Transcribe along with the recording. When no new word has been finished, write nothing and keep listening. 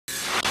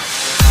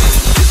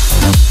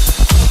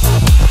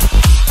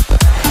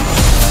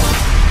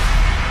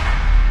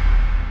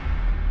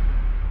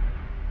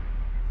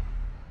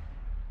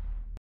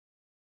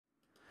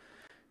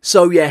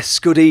So yes,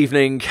 good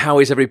evening. How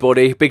is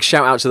everybody? Big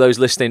shout out to those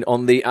listening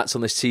on the Acts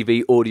on This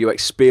TV audio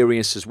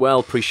experience as well.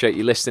 Appreciate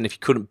you listening. If you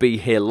couldn't be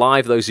here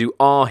live, those who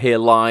are here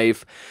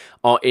live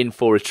are in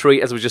for a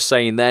treat. As I was just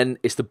saying then,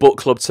 it's the book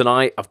club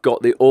tonight. I've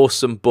got the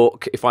awesome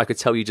book, If I Could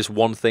Tell You Just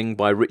One Thing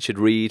by Richard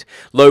Reed.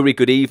 Lowry,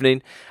 good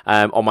evening,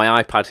 on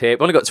my iPad here.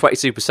 I've only got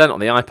 22% on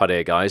the iPad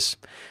here, guys.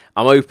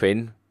 I'm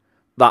hoping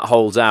that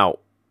holds out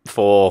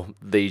for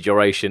the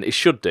duration. It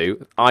should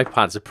do.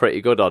 iPads are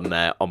pretty good on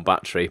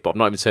battery, but I've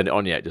not even turned it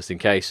on yet, just in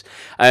case.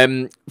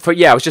 I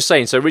was just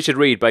saying, so Richard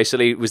Reed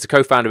basically was the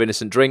co-founder of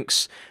Innocent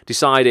Drinks,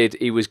 decided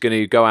he was going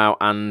to go out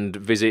and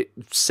visit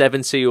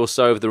 70 or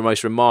so of the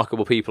most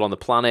remarkable people on the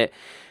planet.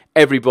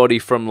 Everybody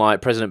from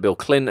like President Bill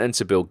Clinton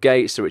to Bill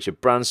Gates to Richard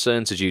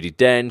Branson to Judi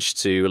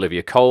Dench to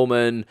Olivia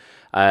Colman,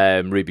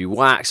 Ruby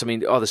Wax. I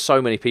mean, there's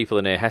so many people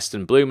in here.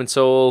 Heston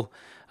Blumenthal,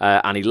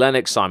 Annie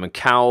Lennox, Simon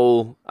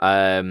Cowell,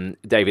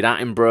 David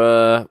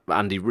Attenborough,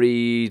 Andy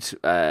Reid,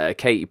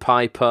 Katie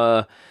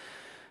Piper,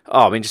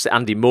 just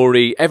Andy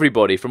Murray,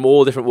 everybody from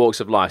all different walks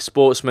of life,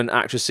 sportsmen,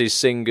 actresses,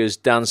 singers,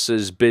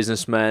 dancers,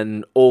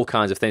 businessmen, all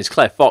kinds of things.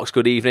 Claire Fox,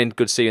 good evening,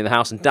 good to see you in the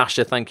house, and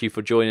Dasha, thank you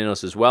for joining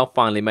us as well.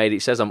 Finally made it.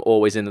 It says I'm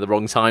always in the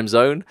wrong time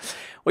zone.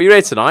 Well, you're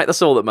here tonight,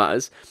 that's all that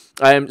matters.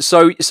 And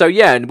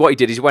what he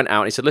did is he went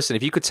out and he said, listen,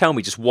 if you could tell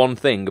me just one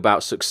thing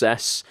about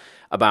success,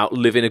 about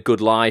living a good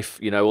life,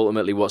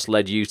 ultimately what's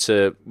led you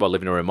to,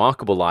 living a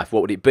remarkable life,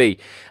 what would it be?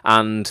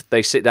 And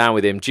they sit down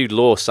with him. Jude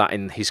Law sat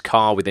in his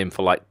car with him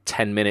for like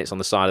 10 minutes on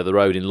the side of the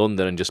road in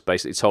London and just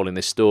basically told him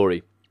this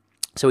story.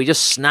 So he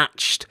just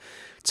snatched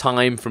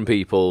time from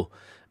people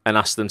and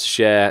asked them to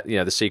share,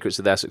 the secrets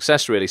of their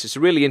success, really. So it's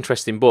a really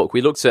interesting book. We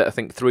looked at, I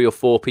think, 3 or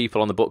 4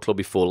 people on the book club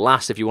before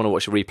last. If you want to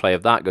watch a replay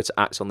of that, go to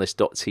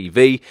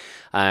actsonthis.tv.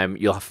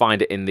 You'll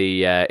find it in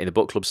the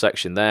book club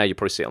section there. You'll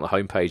probably see it on the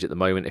homepage at the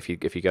moment if you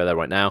go there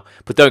right now.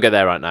 But don't go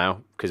there right now,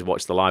 because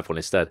watch the live one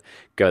instead.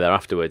 Go there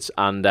afterwards.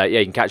 And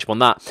you can catch up on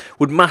that.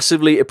 Would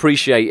massively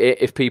appreciate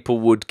it if people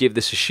would give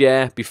this a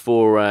share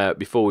before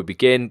we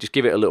begin. Just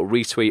give it a little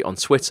retweet on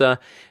Twitter.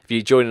 If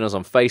you're joining us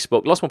on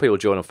Facebook, lots more people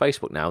join on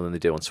Facebook now than they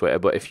do on Twitter.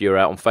 But if you're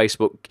out on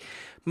Facebook,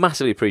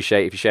 massively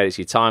appreciate it if you share it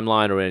to your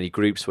timeline or any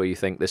groups where you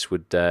think this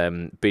would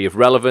be of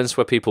relevance,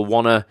 where people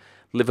want to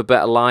live a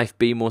better life,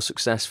 be more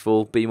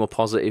successful, be more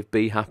positive,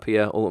 be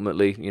happier,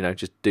 ultimately,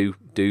 just do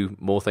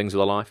more things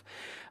with their life.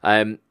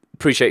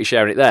 Appreciate you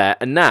sharing it there.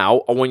 And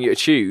now I want you to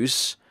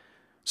choose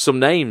some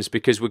names,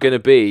 because we're going to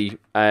be,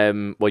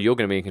 you're going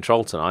to be in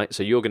control tonight,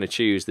 so you're going to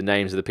choose the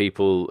names of the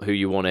people who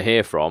you want to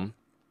hear from,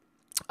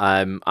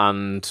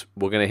 and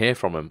we're going to hear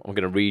from them. I'm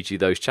going to read you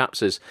those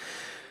chapters.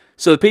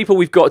 So the people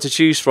we've got to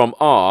choose from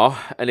are,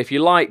 and if you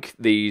like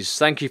these,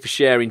 thank you for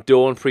sharing,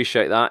 Dawn,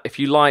 appreciate that. If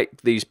you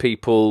like these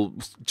people,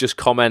 just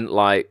comment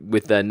like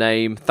with their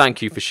name.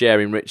 Thank you for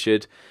sharing,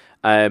 Richard.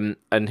 And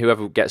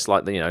whoever gets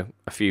a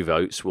few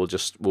votes,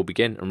 we'll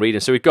begin and read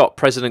them. So we've got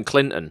President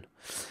Clinton.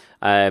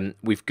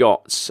 We've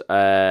got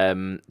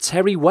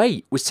Terry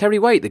Waite. Was Terry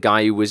Waite the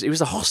guy who was? He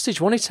was a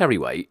hostage, wasn't he, Terry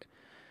Waite?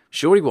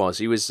 Sure, he was.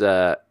 He was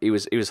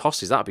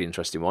hostage. That'd be an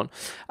interesting one.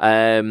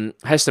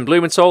 Heston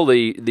Blumenthal,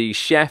 the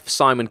chef,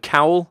 Simon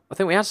Cowell. I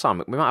think we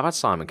might have had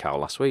Simon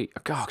Cowell last week.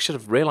 God, I should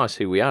have realised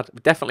who we had.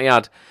 We definitely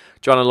had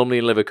Joanna, Lumley,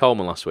 and Oliva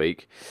Colman last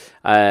week.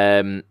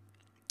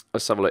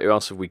 Let's have a look. Who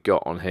else have we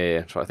got on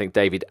here? I think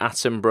David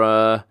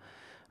Attenborough,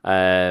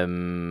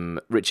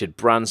 Richard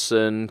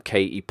Branson,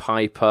 Katie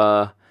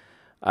Piper,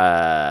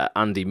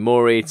 Andy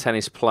Murray,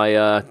 tennis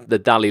player, the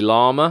Dalai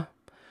Lama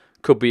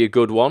could be a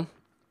good one.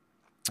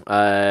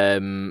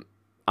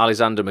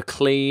 Alexander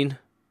McLean,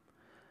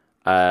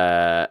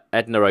 Edna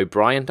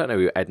O'Brien. Don't know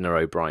who Edna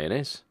O'Brien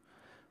is.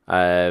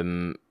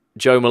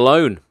 Joe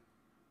Malone,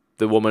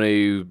 the woman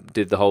who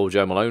did the whole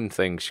Joe Malone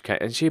thing.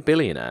 Is she a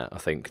billionaire? I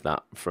think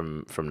that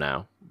from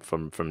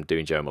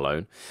doing Joe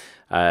Malone.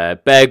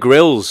 Bear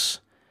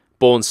Grylls,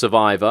 Born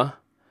Survivor.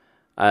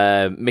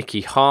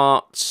 Mickey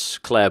Hart,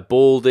 Claire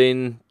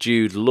Balding,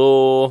 Jude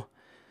Law.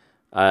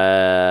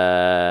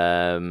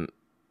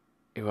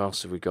 Who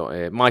else have we got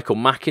here? Michael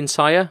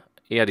McIntyre.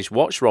 He had his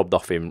watch robbed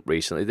off him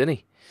recently, didn't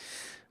he?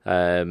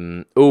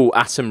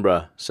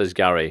 Attenborough, says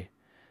Gary.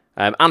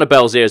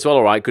 Annabelle's here as well.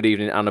 All right, good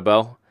evening,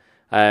 Annabelle.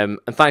 And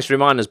thanks for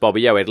reminding us,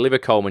 Bobby. Yeah, we had Oliva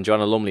Colman,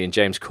 Joanna Lumley, and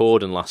James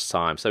Corden last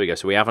time. So there we go.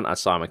 So we haven't had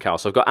Simon Cowell.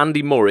 So I've got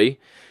Andy Murray,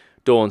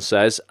 Dawn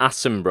says,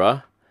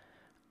 Attenborough,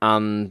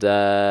 and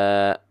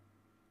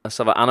let's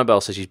have Annabelle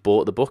says she's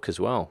bought the book as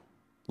well.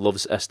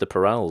 Loves Esther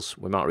Perel's.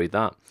 We might read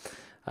that.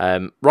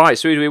 Right,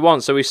 so who do we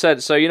want? So we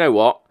said, so you know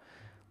what?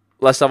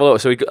 Let's have a look.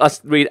 So let's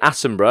read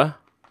Attenborough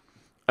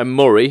and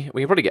Murray.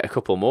 We can probably get a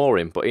couple more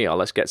in, but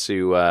let's get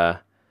to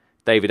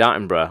David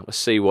Attenborough. Let's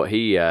see what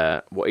he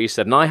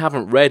said. And I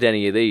haven't read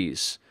any of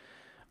these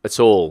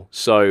at all,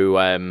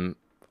 so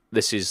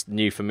this is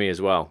new for me as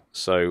well.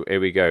 So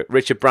here we go.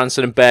 Richard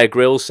Branson and Bear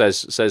Grylls,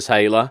 says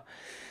Hayla.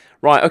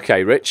 Right,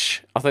 okay,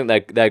 Rich. I think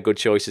they're good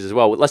choices as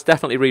well. Let's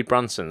definitely read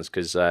Branson's,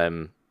 because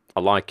I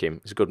like him.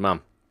 He's a good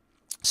man.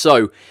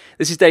 So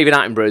this is David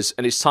Attenborough's,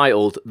 and it's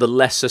titled "The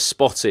Lesser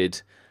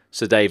Spotted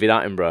Sir David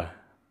Attenborough."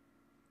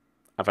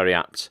 Very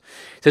apt.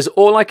 It says,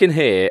 all I can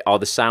hear are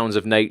the sounds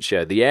of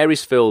nature. The air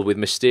is filled with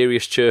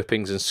mysterious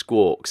chirpings and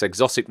squawks,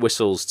 exotic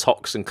whistles,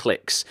 tocks and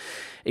clicks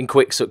in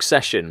quick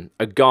succession.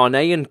 A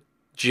Ghanaian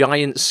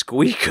giant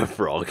squeaker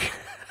frog,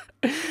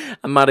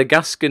 a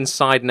Madagascan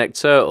side-necked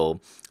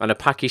turtle, and a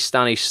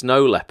Pakistani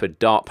snow leopard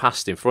dart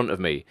past in front of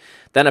me.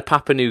 Then a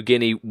Papua New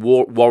Guinea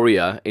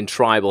warrior in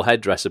tribal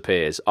headdress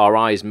appears. Our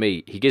eyes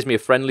meet. He gives me a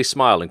friendly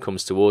smile and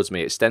comes towards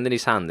me, extending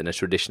his hand in a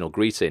traditional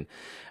greeting.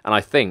 And I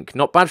think,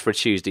 not bad for a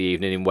Tuesday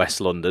evening in West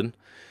London.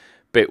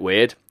 Bit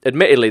weird.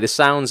 Admittedly, the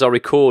sounds are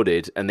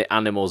recorded and the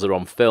animals are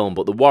on film,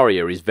 but the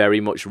warrior is very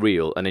much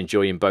real and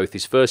enjoying both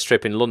his first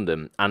trip in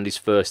London and his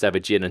first ever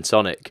gin and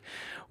tonic.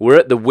 We're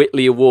at the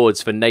Whitley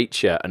Awards for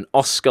Nature, an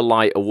Oscar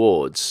Light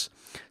Awards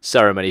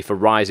ceremony for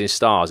rising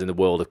stars in the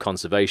world of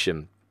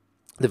conservation.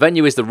 The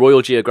venue is the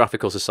Royal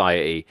Geographical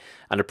Society,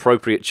 an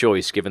appropriate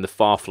choice given the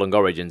far-flung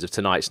origins of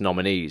tonight's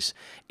nominees,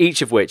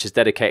 each of which has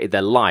dedicated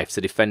their life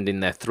to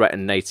defending their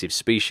threatened native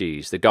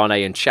species. The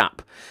Ghanaian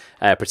chap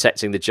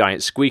protecting the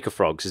giant squeaker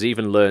frogs has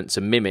even learnt to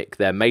mimic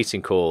their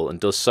mating call and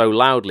does so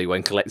loudly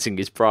when collecting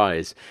his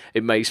prize.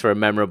 It makes for a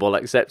memorable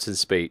acceptance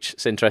speech.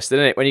 It's interesting,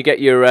 isn't it? When you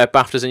get your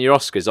BAFTAs and your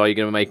Oscars, are you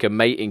going to make a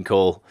mating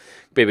call?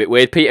 Be a bit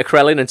weird. Peter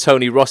Krellin and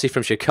Tony Rossi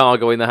from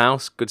Chicago in the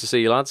house. Good to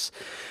see you, lads.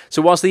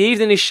 So whilst the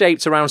evening is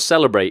shaped around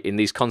celebrating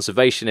these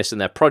conservationists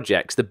and their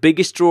projects, the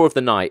biggest draw of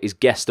the night is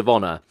guest of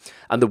honour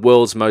and the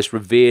world's most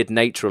revered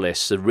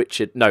naturalist, Sir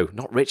David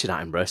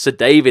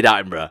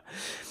Attenborough.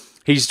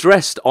 He's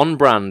dressed on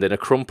brand in a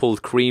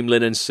crumpled cream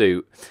linen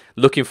suit,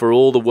 looking for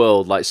all the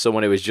world like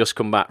someone who has just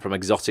come back from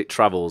exotic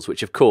travels,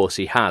 which of course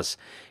he has.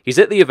 He's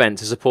at the event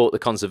to support the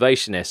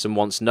conservationists and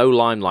wants no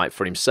limelight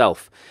for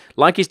himself.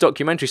 Like his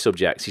documentary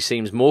subjects, he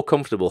seems more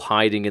comfortable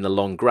hiding in the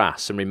long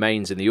grass and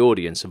remains in the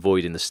audience,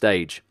 avoiding the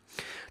stage.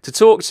 To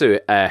talk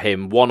to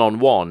him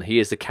one-on-one, he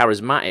is the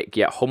charismatic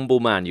yet humble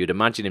man you'd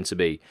imagine him to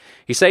be.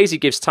 He says he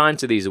gives time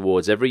to these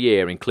awards every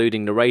year,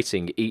 including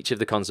narrating each of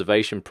the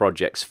conservation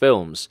project's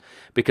films,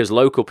 because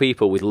local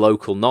people with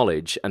local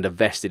knowledge and a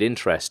vested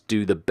interest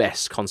do the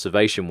best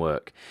conservation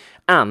work.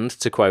 And,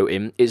 to quote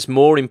him, it's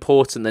more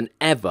important than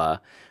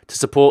ever to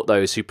support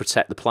those who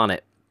protect the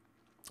planet.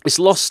 It's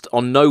lost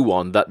on no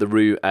one that the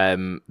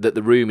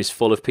room is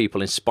full of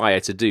people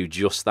inspired to do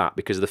just that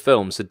because of the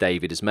films Sir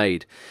David has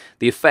made.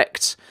 The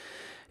effect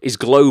is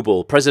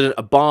global. President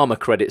Obama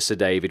credits Sir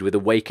David with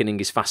awakening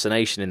his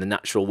fascination in the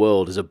natural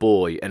world as a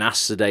boy and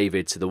asked Sir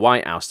David to the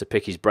White House to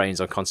pick his brains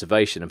on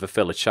conservation and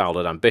fulfill a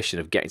childhood ambition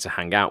of getting to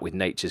hang out with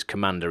nature's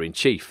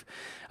commander-in-chief.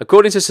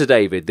 According to Sir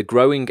David, the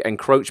growing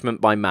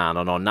encroachment by man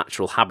on our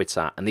natural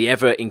habitat and the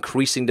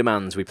ever-increasing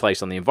demands we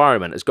place on the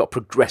environment has got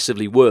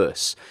progressively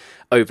worse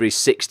over his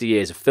 60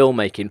 years of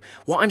filmmaking.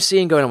 What I'm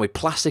seeing going on with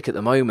plastic at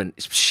the moment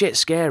is shit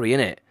scary,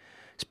 isn't it?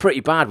 It's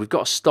pretty bad. We've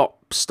got to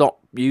stop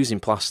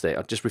using plastic.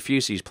 I just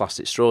refuse to use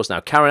plastic straws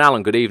now. Karen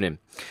Allen, good evening.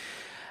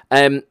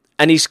 And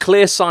he's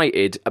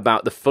clear-sighted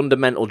about the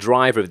fundamental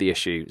driver of the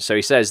issue. So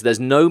he says, there's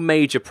no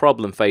major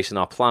problem facing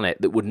our planet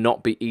that would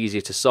not be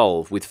easier to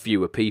solve with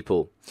fewer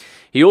people.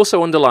 He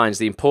also underlines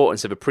the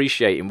importance of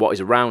appreciating what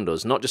is around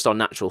us, not just our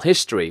natural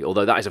history,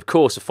 although that is of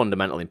course of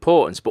fundamental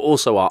importance, but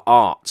also our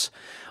art,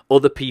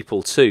 other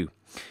people too.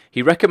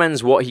 He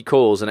recommends what he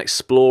calls an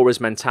explorer's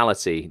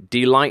mentality,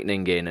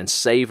 delighting in and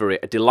savouring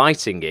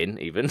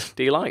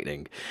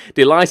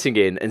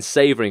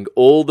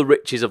all the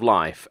riches of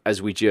life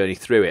as we journey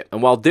through it.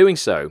 And while doing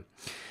so,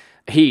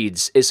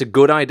 heeds it's a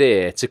good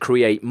idea to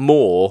create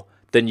more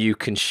than you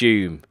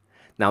consume.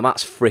 Now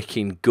that's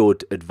freaking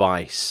good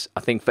advice. I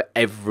think for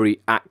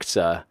every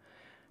actor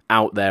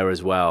out there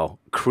as well,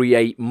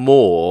 create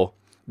more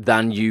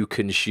than you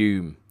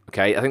consume.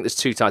 Okay, I think there's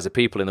two types of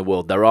people in the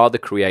world. There are the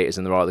creators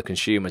and there are the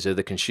consumers. There are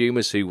the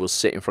consumers who will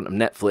sit in front of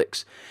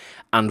Netflix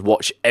and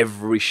watch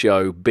every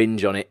show,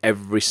 binge on it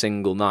every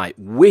single night,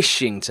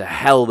 wishing to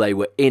hell they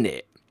were in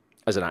it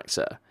as an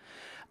actor.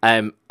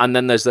 And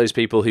then there's those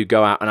people who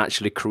go out and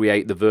actually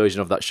create the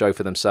version of that show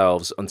for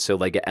themselves until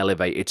they get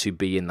elevated to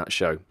be in that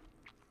show.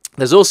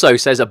 There's also,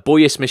 says, a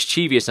boyish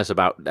mischievousness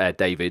about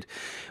David.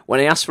 When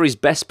he asks for his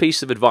best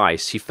piece of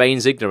advice, he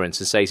feigns ignorance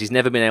and says he's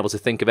never been able to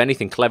think of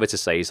anything clever to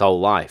say his whole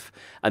life,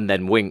 and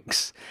then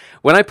winks.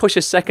 When I push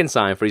a second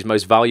time for his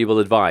most valuable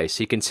advice,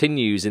 he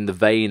continues in the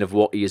vein of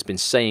what he has been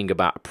saying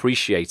about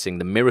appreciating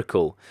the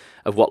miracle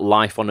of what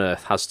life on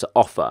Earth has to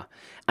offer,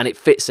 and it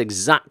fits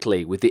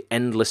exactly with the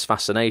endless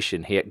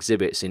fascination he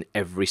exhibits in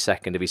every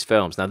second of his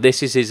films. Now,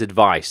 this is his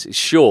advice. It's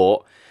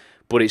short,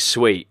 but it's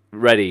sweet.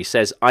 Ready? He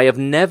says, I have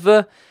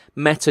never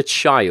met a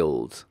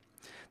child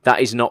that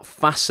is not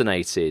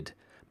fascinated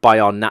by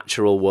our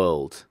natural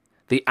world,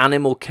 the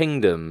animal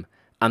kingdom,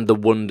 and the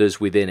wonders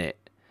within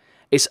it.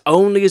 It's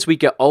only as we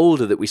get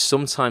older that we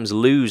sometimes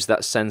lose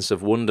that sense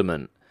of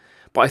wonderment,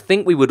 but I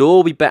think we would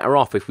all be better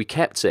off if we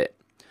kept it.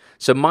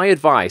 So my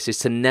advice is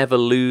to never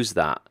lose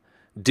that.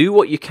 Do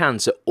what you can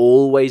to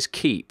always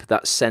keep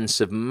that sense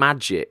of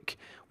magic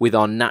with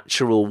our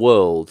natural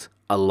world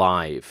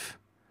alive.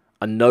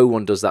 And no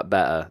one does that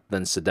better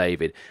than Sir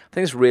David. I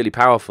think it's really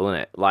powerful,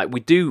 isn't it? Like, we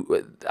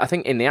do, I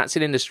think in the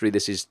acting industry,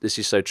 this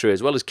is so true.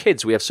 As well as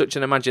kids, we have such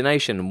an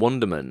imagination and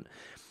wonderment.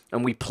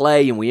 And we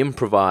play and we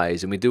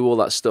improvise and we do all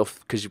that stuff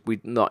because we're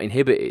not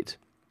inhibited.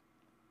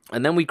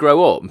 And then we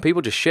grow up and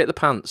people just shit the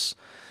pants.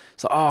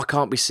 It's like, oh, I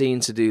can't be seen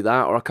to do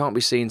that, or I can't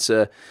be seen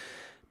to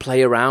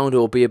play around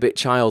or be a bit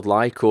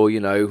childlike, or,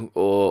 you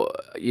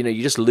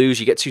just lose,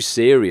 you get too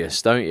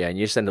serious, don't you? And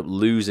you just end up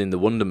losing the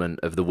wonderment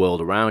of the world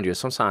around you. And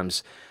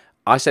sometimes,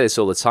 I say this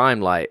all the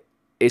time, like,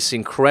 it's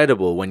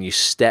incredible when you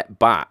step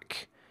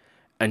back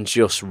and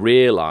just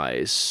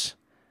realise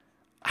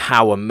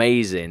how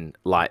amazing,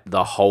 like,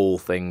 the whole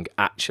thing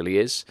actually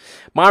is.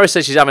 Myra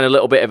says she's having a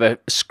little bit of a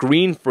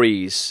screen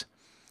freeze.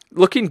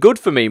 Looking good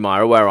for me,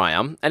 Myra, where I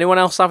am. Anyone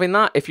else having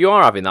that? If you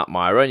are having that,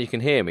 Myra, and you can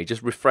hear me,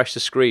 just refresh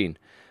the screen.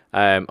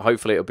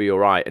 Hopefully it'll be all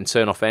right, and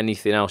turn off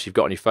anything else you've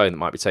got on your phone that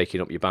might be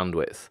taking up your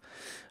bandwidth.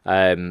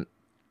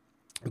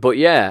 But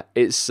yeah,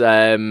 it's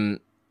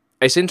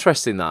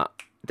interesting that.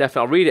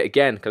 Definitely, I'll read it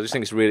again because I just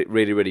think it's really,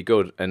 really, really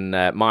good. And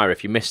Myra,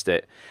 if you missed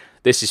it,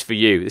 this is for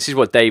you. This is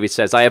what David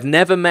says. I have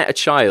never met a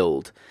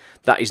child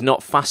that is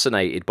not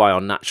fascinated by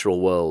our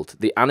natural world,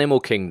 the animal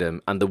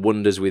kingdom, and the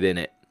wonders within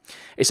it.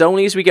 It's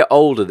only as we get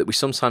older that we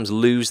sometimes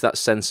lose that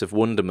sense of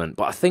wonderment,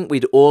 but I think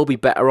we'd all be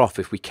better off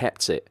if we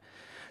kept it.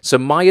 So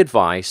my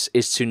advice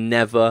is to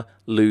never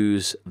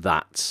lose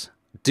that.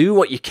 Do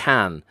what you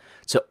can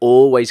to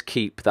always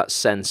keep that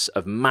sense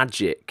of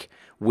magic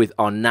with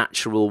our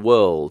natural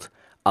world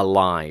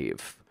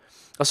alive.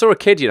 I saw a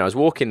kid, I was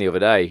walking the other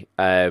day,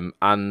 and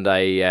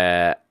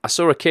I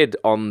saw a kid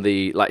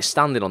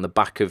standing on the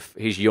back of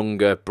his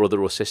younger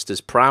brother or sister's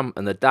pram,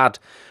 and the dad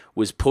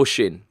was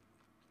pushing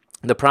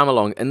the pram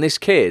along, and this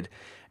kid,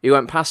 he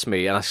went past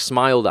me, and I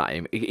smiled at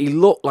him. He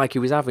looked like he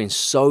was having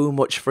so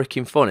much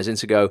freaking fun, as in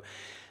to go,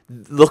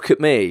 look at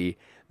me,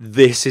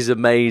 this is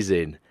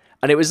amazing.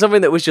 And it was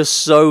something that was just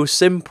so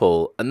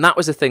simple, and that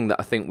was the thing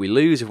that I think we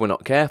lose if we're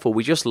not careful.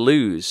 We just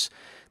lose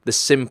the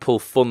simple,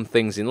 fun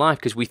things in life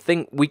because we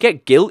think we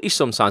get guilty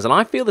sometimes, and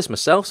I feel this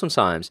myself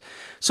sometimes.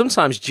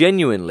 Sometimes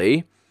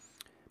genuinely,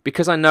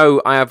 because I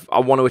know I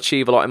want to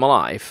achieve a lot in my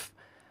life,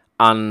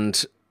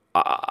 and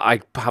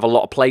I have a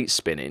lot of plates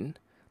spinning,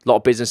 a lot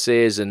of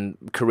businesses and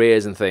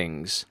careers and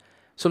things.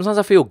 Sometimes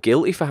I feel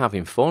guilty for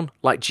having fun,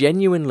 like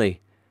genuinely.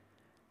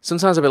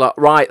 Sometimes I'll be like,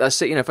 right,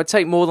 that's it. If I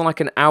take more than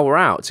like an hour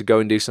out to go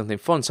and do something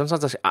fun,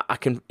 sometimes I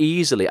can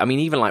easily,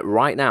 even like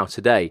right now,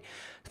 today,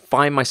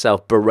 find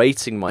myself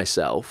berating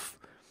myself,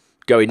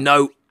 going,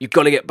 no, you've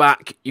got to get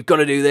back, you've got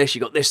to do this,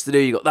 you've got this to do,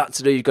 you've got that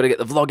to do, you've got to get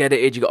the vlog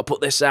edited, you've got to put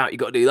this out, you've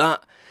got to do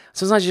that.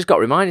 Sometimes you just got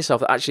to remind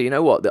yourself that actually, you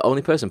know what, the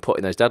only person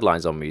putting those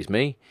deadlines on me is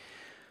me.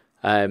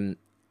 And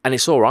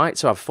it's all right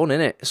to have fun,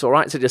 innit? It's all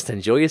right to just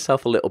enjoy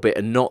yourself a little bit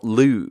and not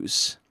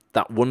lose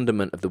that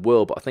wonderment of the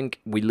world. But I think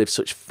we live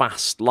such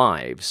fast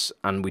lives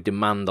and we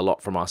demand a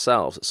lot from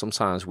ourselves that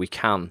sometimes we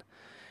can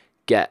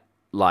get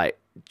like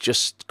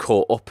just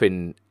caught up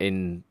in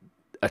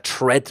a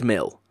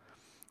treadmill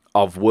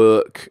of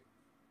work,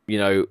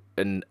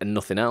 and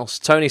nothing else.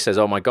 Tony says,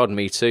 oh my God,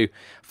 me too.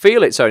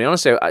 Feel it, Tony.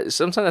 Honestly,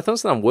 sometimes I think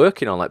something I'm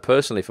working on, like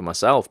personally for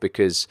myself,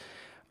 because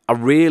I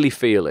really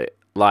feel it.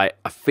 Like,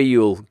 I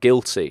feel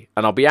guilty,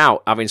 and I'll be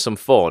out having some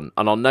fun,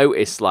 and I'll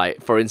notice,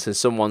 like, for instance,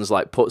 someone's,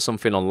 like, put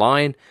something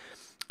online,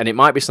 and it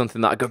might be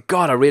something that I go,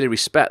 God, I really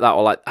respect that,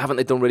 or, like, haven't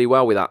they done really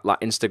well with that, like,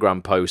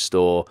 Instagram post,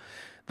 or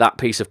that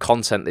piece of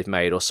content they've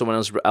made, or someone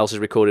else has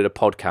recorded a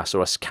podcast,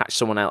 or I catch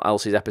someone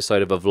else's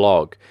episode of a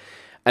vlog,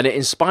 and it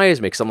inspires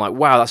me, because I'm like,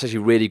 wow, that's actually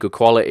really good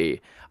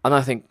quality, and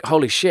I think,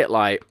 holy shit,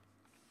 like,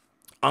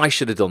 I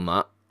should have done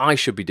that, I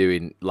should be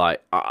doing,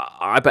 like,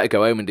 I better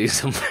go home and do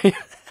something.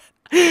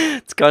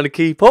 To kind of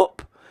keep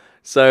up.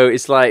 So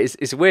it's like,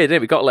 it's weird, isn't it?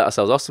 We've got to let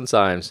ourselves off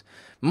sometimes.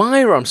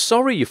 Myra, I'm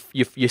sorry,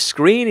 your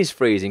screen is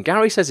freezing.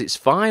 Gary says it's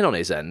fine on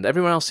his end.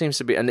 Everyone else seems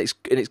to be, and it's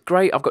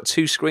great. I've got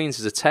two screens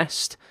as a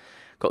test.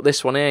 Got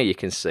this one here you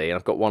can see, and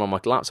I've got one on my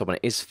laptop, and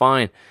it is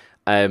fine.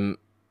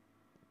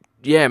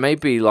 Yeah,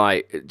 maybe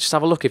like, just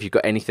have a look if you've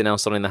got anything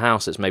else on in the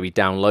house that's maybe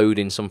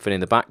downloading something in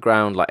the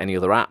background, like any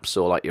other apps,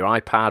 or like your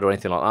iPad or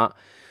anything like that.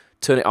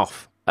 Turn it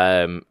off.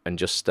 And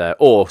just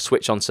or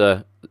switch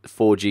onto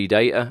 4G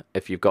data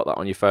if you've got that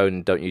on your phone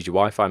and don't use your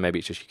Wi-Fi. Maybe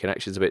it's just your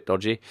connection's a bit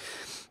dodgy.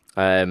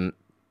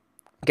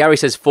 Gary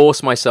says,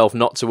 force myself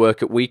not to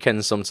work at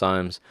weekends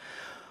sometimes.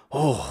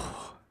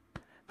 Oh,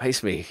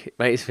 makes me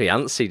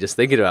antsy just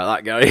thinking about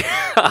that, Gary.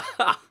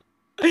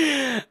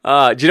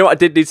 Do you know what I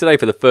did do today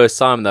for the first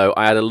time, though?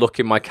 I had a look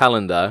in my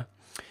calendar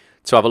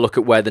to have a look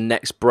at where the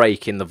next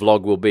break in the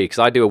vlog will be, because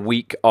I do a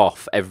week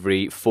off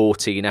every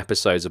 14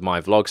 episodes of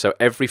my vlog. So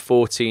every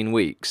 14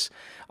 weeks,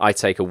 I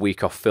take a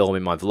week off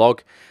filming my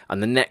vlog,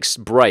 and the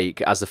next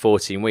break, as the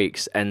 14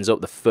 weeks, ends up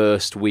the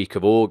first week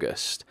of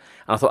August.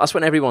 And I thought that's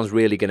when everyone's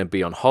really going to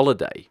be on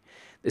holiday.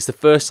 It's the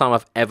first time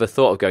I've ever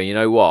thought of going, you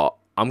know what,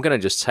 I'm going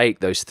to just take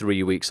those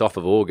 3 weeks off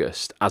of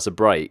August as a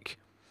break,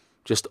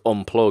 just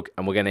unplug,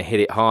 and we're going to hit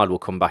it hard. We'll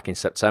come back in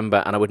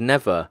September, and I would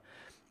never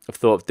have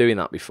thought of doing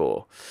that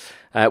before.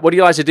 What do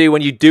you like to do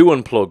when you do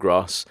unplug,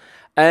 Ross?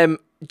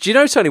 Do you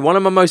know, Tony, one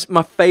of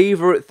my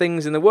favourite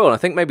things in the world, I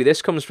think maybe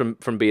this comes from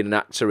being an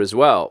actor as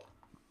well,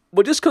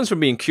 but it just comes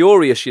from being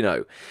curious, you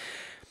know.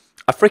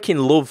 I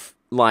freaking love,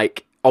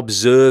 like,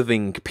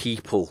 observing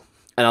people,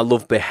 and I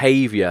love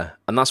behaviour,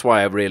 and that's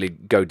why I really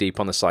go deep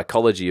on the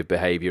psychology of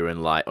behaviour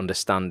and, like,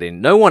 understanding.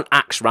 No one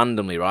acts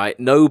randomly, right?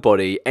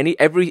 Nobody,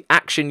 every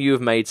action you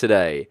have made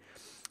today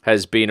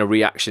has been a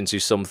reaction to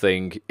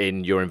something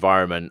in your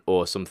environment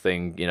or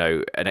something, you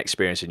know, an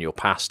experience in your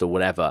past or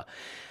whatever.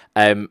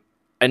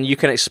 And you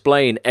can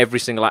explain every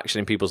single action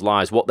in people's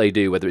lives, what they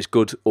do, whether it's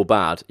good or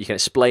bad. You can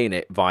explain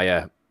it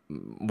via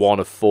one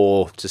of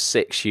 4 to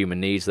 6 human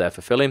needs they're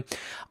fulfilling.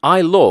 I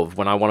love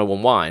when I want to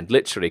unwind,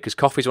 literally, because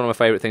coffee's one of my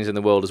favourite things in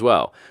the world as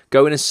well.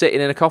 Going and sitting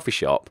in a coffee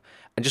shop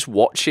and just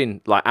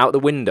watching, like, out the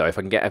window, if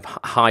I can get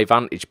a high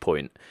vantage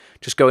point,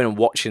 just going and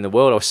watching the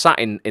world. I was sat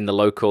in the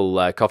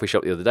local coffee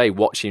shop the other day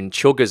watching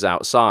chuggers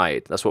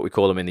outside. That's what we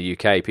call them in the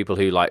UK, people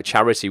who, like,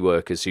 charity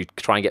workers who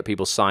try and get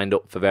people signed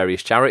up for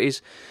various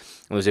charities.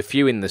 And there was a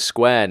few in the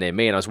square near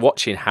me, and I was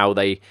watching how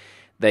they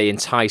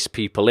entice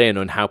people in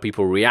and how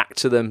people react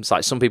to them. It's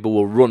like some people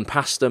will run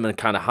past them and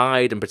kind of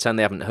hide and pretend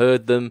they haven't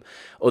heard them.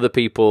 Other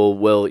people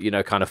will, you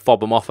know, kind of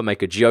fob them off and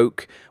make a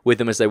joke with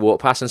them as they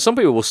walk past. And some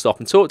people will stop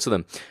and talk to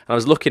them. And I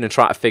was looking and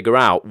trying to figure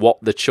out what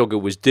the chugger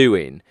was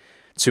doing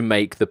to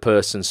make the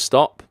person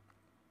stop.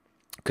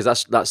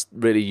 Because that's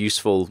really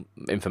useful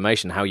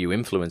information, how you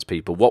influence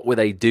people. What were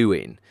they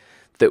doing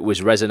that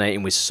was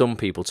resonating with some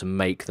people to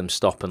make them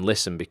stop and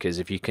listen? Because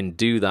if you can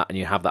do that and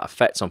you have that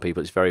effect on people,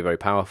 it's very, very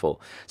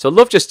powerful. So I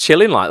love just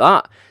chilling like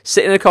that,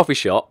 sitting in a coffee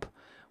shop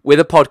with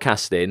a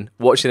podcast in,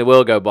 watching the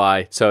world go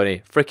by.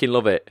 Tony, freaking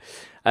love it.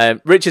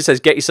 Richard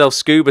says, get yourself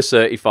scuba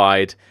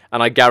certified,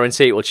 and I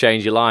guarantee it will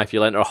change your life.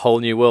 You'll enter a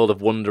whole new world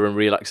of wonder and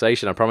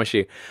relaxation, I promise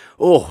you.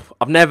 Oh,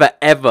 I've never,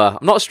 ever,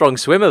 I'm not a strong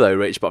swimmer though,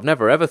 Rich, but I've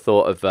never, ever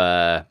thought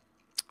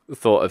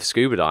of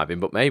scuba diving,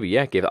 but maybe,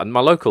 yeah, give it. And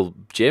my local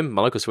gym,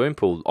 my local swimming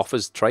pool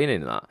offers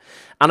training in that.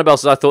 Annabelle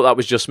says, I thought that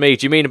was just me.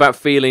 Do you mean about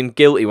feeling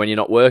guilty when you're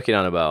not working,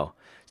 Annabelle?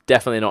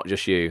 Definitely not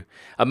just you.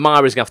 And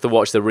Myra's going to have to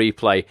watch the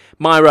replay.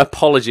 Myra,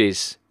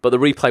 apologies, but the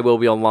replay will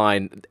be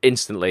online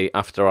instantly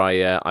after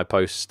I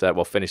post,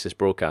 finish this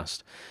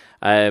broadcast.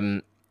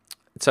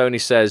 Tony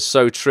says,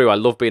 so true. I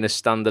love being a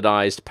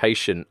standardised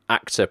patient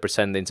actor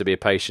pretending to be a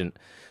patient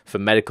for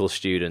medical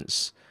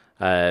students.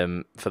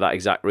 For that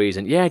exact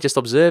reason. Yeah, just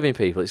observing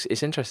people.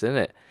 It's interesting,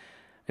 isn't it?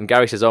 And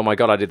Gary says, oh my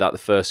God, I did that the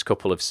first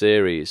couple of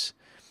series.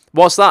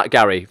 What's that,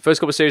 Gary? First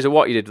couple of series of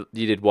what? You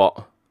did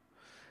what?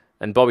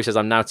 And Bobby says,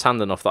 I'm now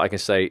tanned enough that I can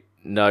say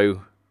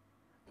no.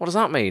 What does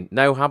that mean?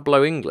 No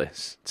hablo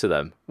English to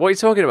them. What are you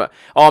talking about?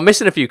 Oh, I'm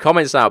missing a few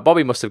comments out.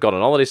 Bobby must have gone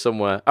on holiday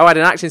somewhere. Oh, I had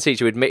an acting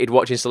teacher who admitted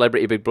watching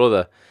Celebrity Big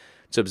Brother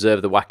to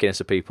observe the wackiness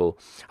of people.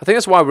 I think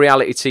that's why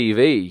reality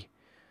TV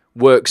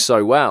works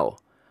so well.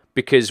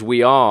 Because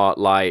we are,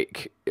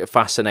 like,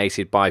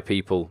 fascinated by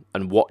people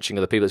and watching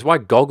other people. It's why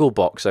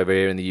Gogglebox over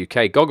here in the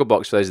UK,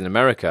 Gogglebox for those in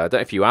America, I don't know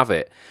if you have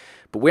it,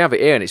 but we have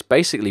it here, and it's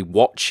basically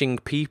watching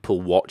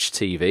people watch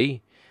TV.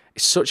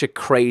 It's such a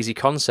crazy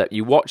concept.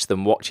 You watch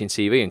them watching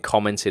TV and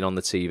commenting on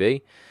the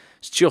TV.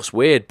 It's just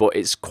weird, but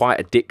it's quite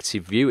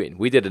addictive viewing.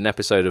 We did an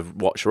episode of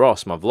Watch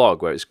Ross, my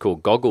vlog, where it's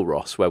called Goggle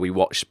Ross, where we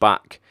watched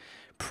back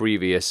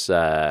previous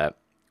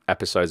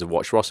episodes of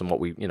Watch Ross and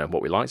what we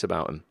liked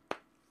about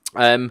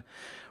them.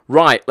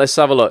 Right, let's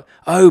have a look.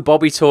 Oh,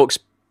 Bobby talks...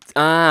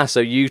 so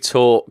you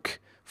talk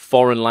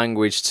foreign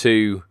language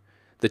to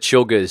the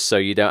chuggers, so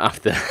you don't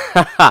have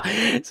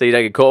to... so you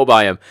don't get caught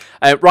by them.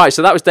 Right,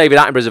 so that was David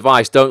Attenborough's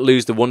advice. Don't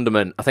lose the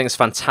wonderment. I think it's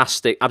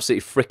fantastic.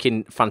 Absolutely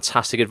freaking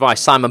fantastic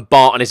advice. Simon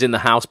Barton is in the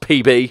house.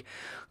 PB.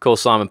 Call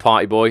Simon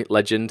Party Boy.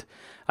 Legend.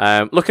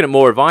 Looking at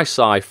more advice,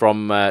 Si,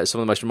 from some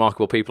of the most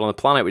remarkable people on the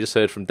planet. We just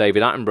heard from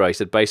David Attenborough. He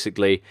said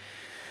basically...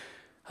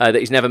 that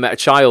he's never met a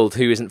child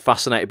who isn't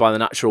fascinated by the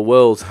natural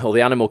world or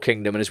the animal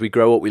kingdom, and as we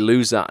grow up, we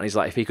lose that. And he's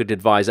like, if he could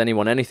advise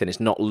anyone anything,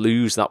 it's not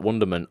lose that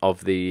wonderment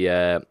of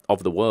the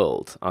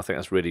world. I think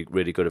that's really,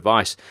 really good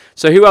advice.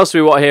 So, who else do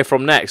we want to hear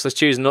from next? Let's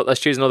choose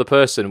another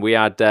person. We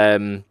had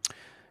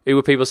who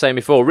were people saying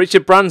before?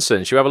 Richard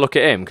Branson. Should we have a look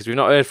at him? Because we've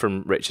not heard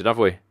from Richard, have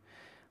we?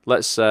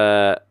 Let's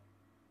get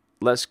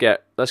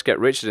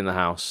Richard in the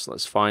house.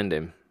 Let's find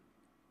him.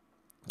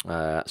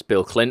 It's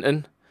Bill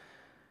Clinton.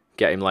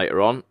 Get him later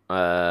on.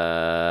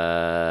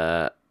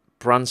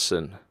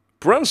 Branson,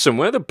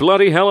 where the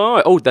bloody hell are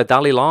I? Oh, the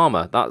Dalai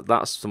Lama.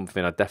 That's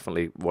something I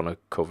definitely want to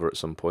cover at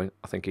some point.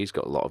 I think he's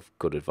got a lot of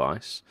good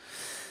advice.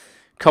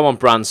 Come on,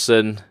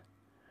 Branson.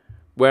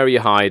 Where are you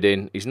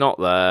hiding? He's not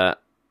there.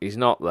 He's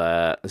not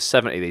there. There's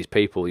 70 of these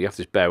people. You have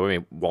to just bear with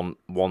me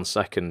one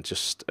second.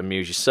 Just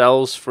amuse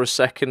yourselves for a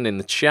second in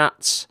the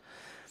chats.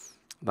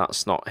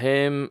 That's not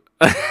him.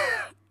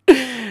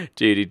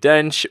 Judi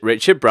Dench.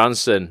 Richard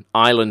Branson.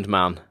 Island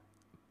Man.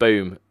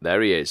 Boom,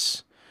 there he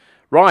is.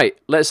 Right,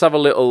 let's have a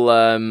little...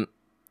 and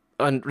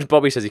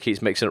Bobby says he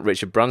keeps mixing up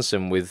Richard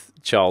Branson with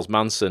Charles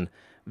Manson.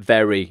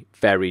 Very,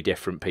 very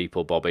different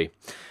people, Bobby.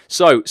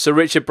 So, Sir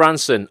Richard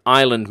Branson,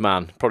 Island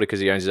man, probably because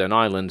he owns his own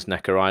island,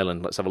 Necker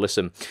Island. Let's have a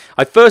listen.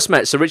 I first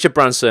met Sir Richard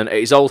Branson at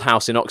his old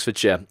house in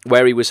Oxfordshire,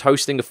 where he was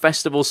hosting a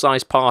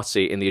festival-sized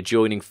party in the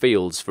adjoining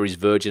fields for his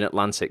Virgin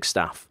Atlantic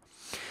staff.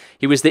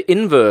 He was the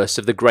inverse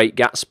of the Great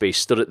Gatsby,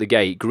 stood at the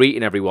gate,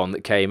 greeting everyone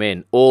that came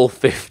in, all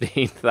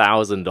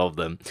 15,000 of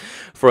them.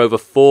 For over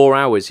 4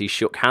 hours, he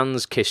shook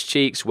hands, kissed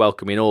cheeks,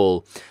 welcoming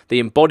all. The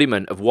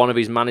embodiment of one of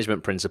his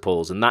management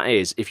principles, and that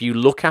is, if you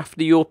look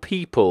after your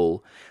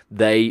people,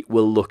 they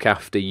will look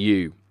after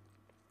you.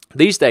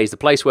 These days, the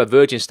place where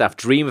Virgin staff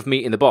dream of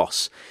meeting the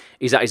boss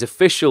is at his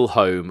official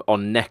home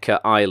on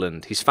Necker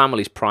Island, his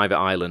family's private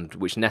island,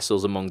 which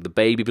nestles among the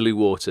baby blue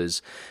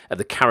waters of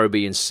the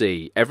Caribbean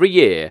Sea. Every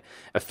year,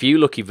 a few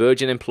lucky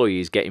Virgin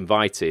employees get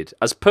invited.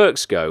 As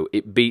perks go,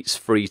 it beats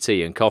free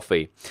tea and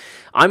coffee.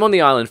 I'm on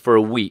the island for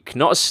a week,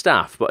 not as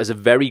staff, but as a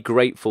very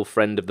grateful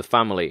friend of the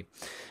family.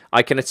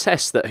 I can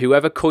attest that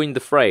whoever coined the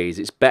phrase,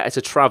 "it's better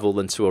to travel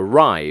than to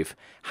arrive,"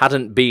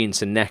 hadn't been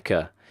to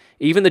Necker.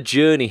 Even the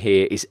journey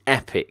here is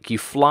epic. You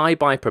fly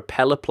by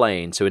propeller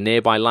plane to a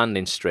nearby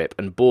landing strip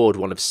and board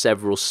one of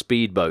several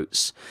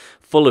speedboats,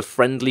 full of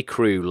friendly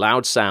crew,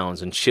 loud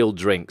sounds and chilled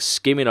drinks,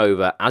 skimming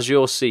over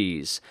azure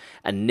seas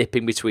and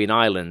nipping between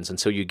islands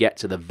until you get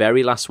to the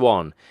very last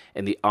one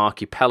in the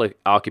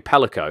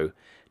archipelago,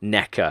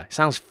 Necker.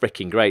 Sounds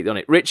freaking great, doesn't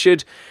it?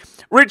 Richard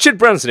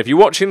Branson, if you're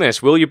watching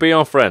this, will you be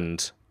our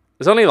friend?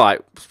 It's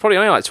probably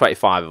only like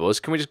 25 of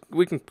us.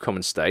 We can come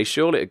and stay,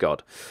 surely to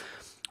God.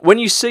 When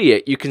you see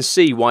it, you can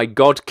see why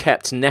God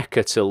kept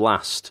Necker till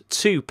last.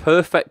 2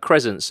 perfect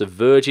crescents of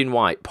virgin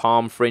white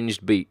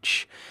palm-fringed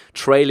beach,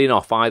 trailing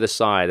off either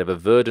side of a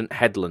verdant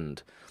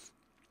headland,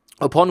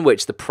 upon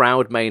which the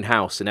proud main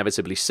house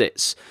inevitably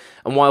sits.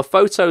 And while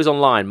photos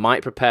online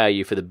might prepare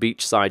you for the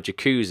beachside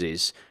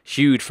jacuzzis,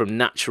 hewed from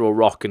natural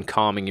rock and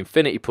calming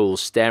infinity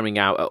pools staring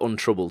out at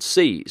untroubled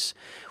seas,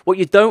 what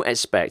you don't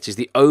expect is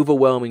the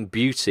overwhelming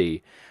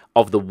beauty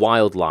of the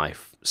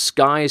wildlife.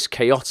 Skies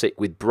chaotic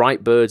with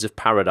bright birds of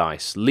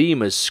paradise,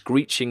 lemurs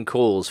screeching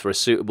calls for a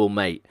suitable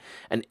mate,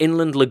 an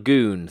inland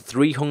lagoon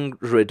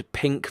 300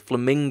 pink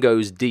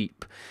flamingos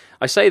deep.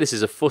 I say this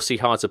as a fussy,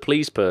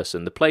 hard-to-please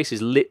person. The place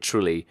is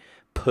literally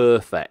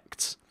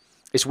perfect.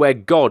 It's where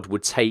God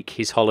would take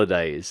his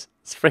holidays.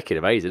 It's freaking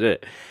amazing, isn't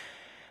it?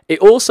 It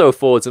also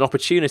affords an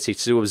opportunity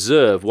to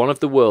observe one of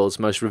the world's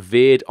most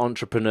revered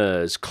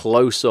entrepreneurs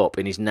close up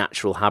in his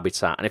natural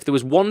habitat. And if there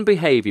was one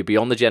behaviour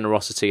beyond the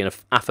generosity and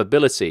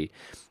affability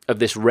of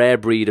this rare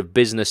breed of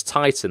business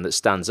titan that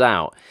stands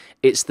out,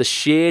 it's the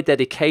sheer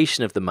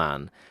dedication of the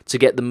man to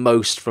get the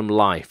most from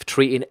life,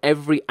 treating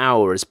every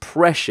hour as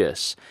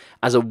precious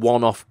as a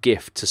one-off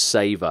gift to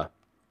savour.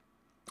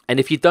 And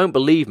if you don't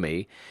believe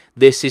me,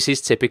 this is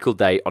his typical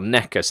day on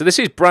Necker. So this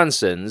is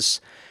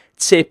Branson's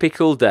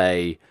typical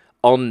day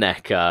on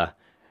Necker.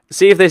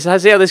 See how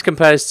this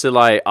compares to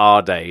like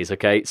our days,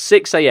 okay?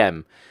 6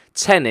 a.m.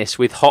 tennis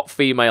with hot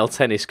female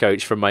tennis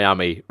coach from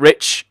Miami.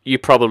 Rich, you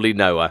probably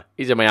know her.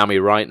 He's in Miami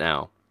right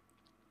now.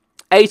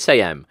 8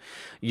 a.m.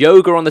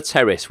 yoga on the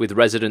terrace with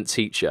resident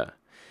teacher.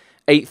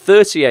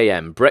 8:30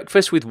 a.m.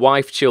 breakfast with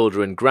wife,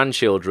 children,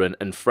 grandchildren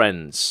and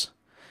friends.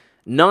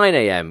 9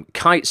 a.m.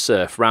 kite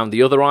surf round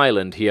the other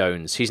island he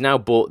owns. He's now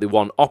bought the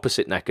one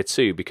opposite Necker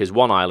too, because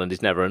one island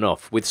is never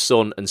enough, with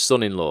son and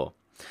son-in-law.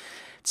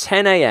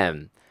 10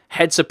 a.m.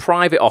 heads a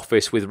private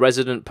office with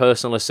resident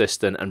personal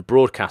assistant and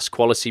broadcast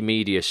quality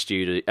media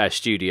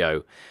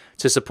studio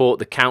to support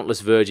the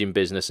countless Virgin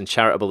business and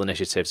charitable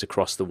initiatives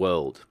across the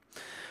world.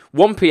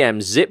 1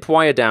 p.m. zip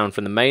wire down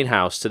from the main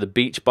house to the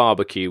beach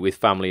barbecue with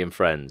family and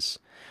friends.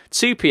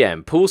 2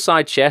 p.m.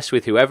 poolside chess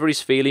with whoever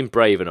is feeling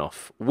brave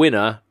enough.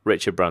 Winner,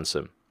 Richard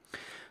Branson.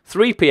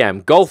 3 p.m.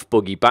 golf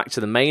buggy back to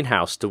the main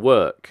house to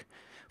work.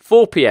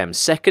 4 p.m.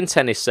 second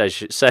tennis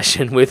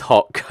session with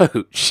hot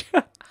coach.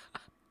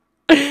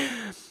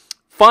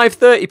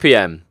 5:30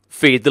 p.m.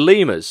 feed the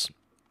lemurs.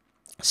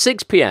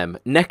 6 p.m.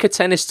 Necker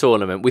tennis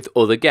tournament with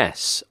other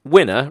guests.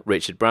 Winner,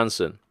 Richard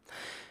Branson.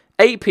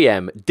 8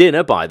 p.m.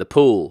 dinner by the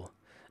pool.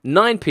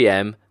 9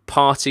 p.m.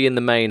 party in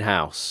the main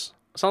house.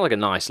 Sounds like a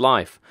nice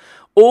life.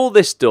 All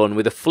this done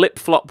with a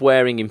flip-flop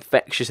wearing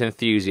infectious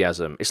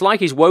enthusiasm. It's like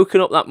he's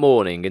woken up that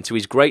morning and to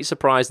his great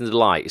surprise and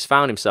delight has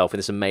found himself in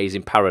this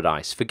amazing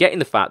paradise, forgetting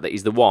the fact that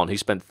he's the one who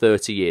spent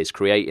 30 years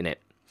creating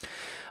it.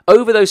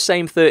 Over those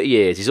same 30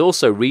 years, he's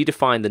also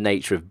redefined the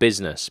nature of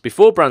business.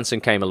 Before Branson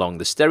came along,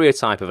 the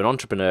stereotype of an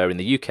entrepreneur in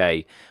the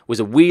UK was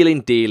a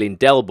wheeling, dealing,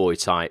 Del Boy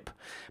type.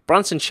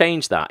 Branson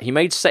changed that. He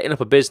made setting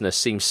up a business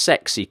seem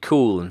sexy,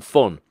 cool and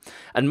fun.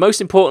 And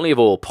most importantly of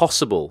all,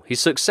 possible. His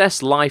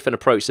success, life and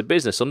approach to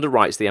business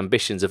underwrites the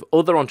ambitions of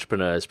other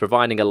entrepreneurs,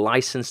 providing a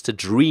license to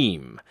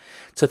dream,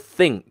 to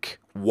think,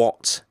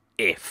 what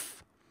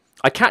if?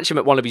 I catch him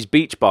at one of his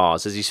beach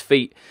bars as his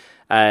feet...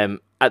 at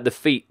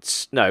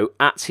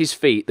his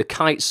feet, the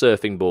kite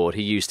surfing board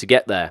he used to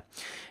get there.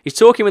 He's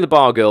talking with the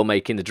bar girl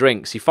making the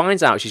drinks. He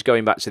finds out she's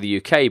going back to the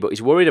UK, but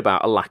he's worried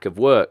about a lack of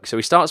work, so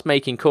he starts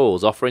making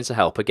calls, offering to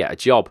help her get a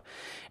job.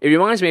 It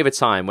reminds me of a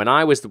time when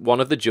I was one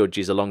of the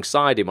judges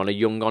alongside him on a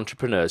young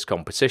entrepreneurs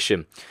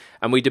competition,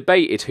 and we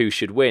debated who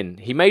should win.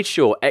 He made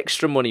sure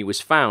extra money was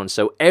found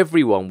so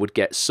everyone would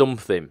get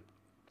something.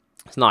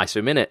 It's nice for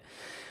a minute.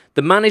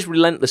 The man is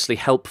relentlessly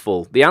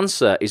helpful. The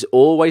answer is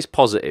always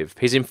positive.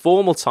 His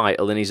informal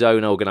title in his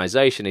own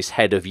organisation is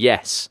Head of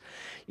Yes.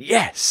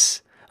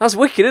 Yes! That's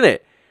wicked, isn't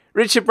it?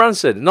 Richard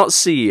Branson, not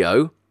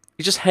CEO.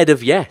 He's just Head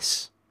of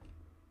Yes.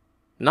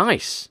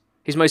 Nice.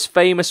 His most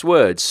famous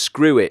words,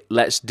 screw it,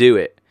 let's do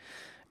it.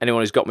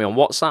 Anyone who's got me on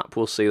WhatsApp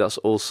will see that's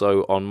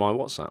also on my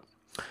WhatsApp.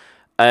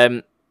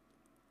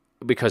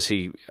 Because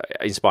he,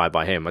 inspired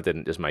by him, I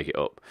didn't just make it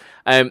up.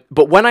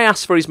 But when I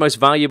asked for his most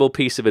valuable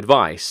piece of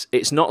advice,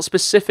 it's not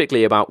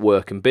specifically about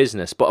work and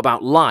business, but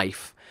about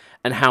life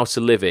and how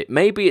to live it.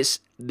 Maybe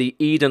it's the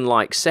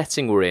Eden-like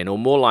setting we're in, or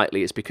more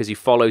likely it's because he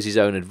follows his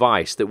own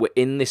advice that we're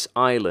in this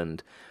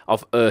island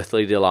of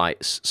earthly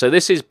delights. So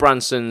this is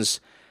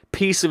Branson's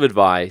piece of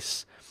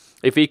advice.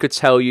 If he could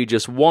tell you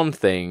just one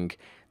thing,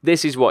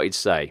 this is what he'd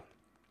say.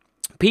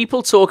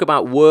 People talk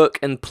about work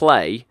and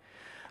play.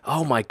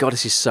 Oh my God,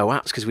 this is so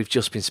apt because we've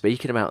just been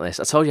speaking about this.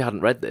 I told you I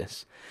hadn't read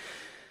this.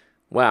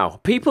 Wow.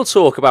 People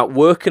talk about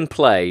work and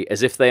play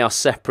as if they are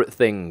separate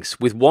things,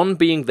 with one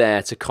being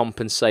there to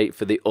compensate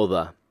for the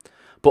other.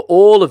 But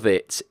all of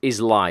it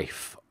is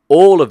life.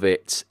 All of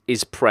it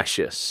is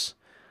precious.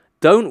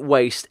 Don't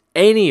waste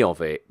any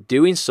of it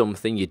doing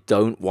something you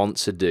don't want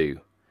to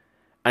do.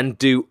 And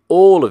do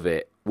all of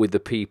it with the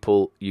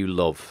people you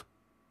love.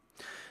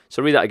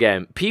 So read that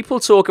again. People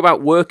talk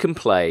about work and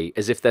play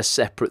as if they're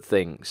separate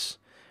things,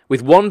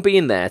 with one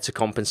being there to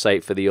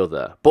compensate for the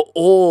other. But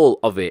all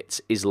of it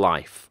is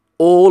life.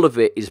 All of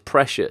it is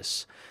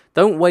precious.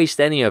 Don't waste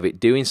any of it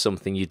doing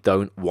something you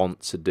don't want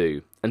to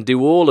do. And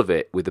do all of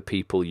it with the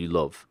people you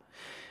love.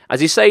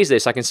 As he says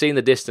this, I can see in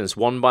the distance,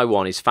 one by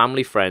one, his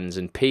family, friends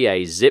and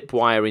PAs zip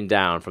wiring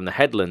down from the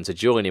headland to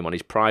join him on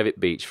his private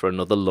beach for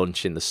another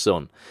lunch in the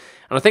sun.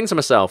 And I think to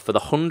myself, for the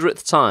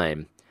 100th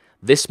time,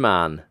 this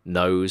man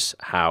knows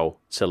how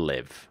to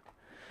live.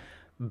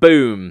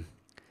 Boom.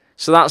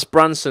 So that's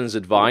Branson's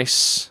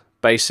advice,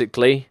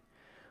 basically.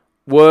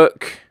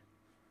 Work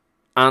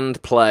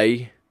and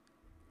play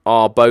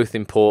are both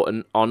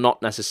important, are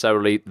not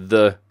necessarily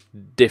the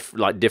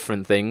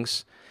different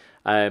things.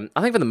 I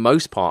think for the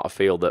most part, I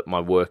feel that my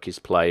work is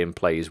play and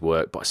play is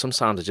work, but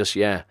sometimes I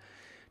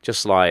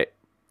just like,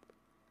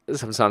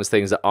 sometimes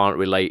things that aren't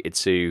related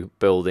to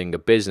building a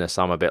business,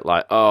 I'm a bit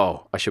like,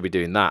 oh, I should be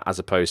doing that, as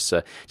opposed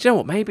to, do you know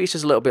what, maybe it's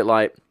just a little bit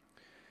like,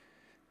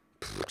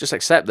 just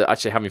accept that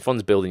actually having fun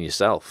is building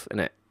yourself, isn't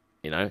it?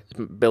 You know,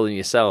 building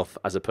yourself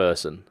as a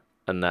person.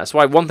 And that's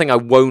why one thing I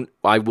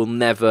will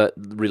never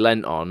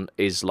relent on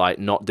is like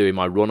not doing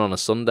my run on a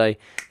Sunday.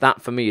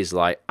 That for me is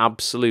like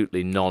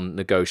absolutely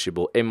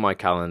non-negotiable in my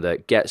calendar.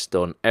 Gets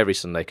done every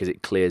Sunday because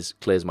it clears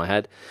my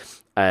head.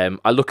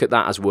 I look at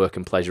that as work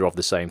and pleasure of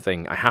the same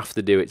thing. I have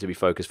to do it to be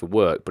focused for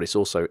work, but it's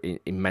also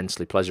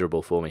immensely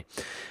pleasurable for me.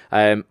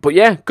 But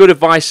yeah, good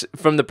advice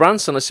from the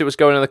Branson. Let's see what's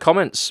going on in the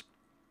comments.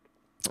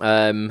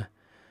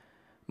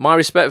 My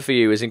respect for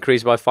you is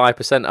increased by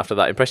 5% after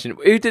that impression.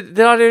 Who did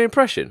I do an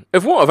impression?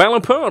 Of what? Of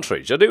Alan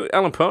Partridge? I do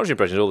Alan Partridge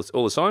impressions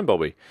all the time,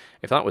 Bobby.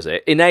 If that was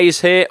it.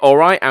 Inez here. All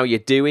right, how you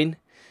doing?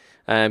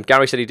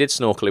 Gary said he did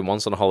snorkeling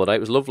once on a holiday.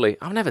 It was lovely.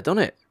 I've never done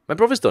it. My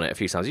brother's done it a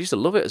few times. He used to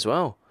love it as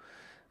well.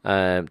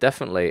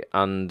 Definitely.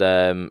 And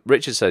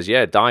Richard says,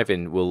 yeah,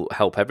 diving will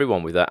help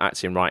everyone with their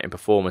acting, writing,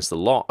 performance. The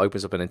lot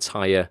opens up an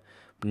entire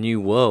new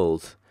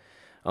world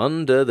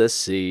under the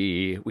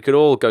sea. We could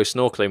all go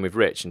snorkeling with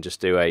Rich and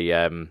just do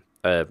a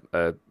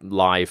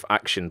live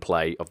action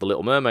play of The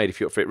Little Mermaid. If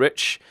you're up for it,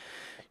 Rich,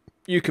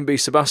 you can be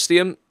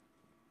Sebastian.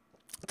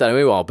 Don't know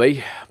who I'll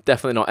be.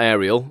 Definitely not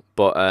Ariel,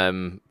 but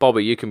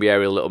Bobby, you can be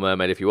Ariel, Little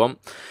Mermaid if you want.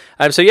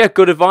 So yeah,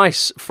 good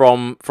advice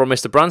from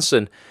Mr.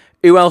 Branson.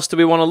 Who else do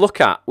we want to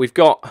look at? We've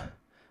got,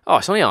 oh,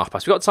 it's only 1:30.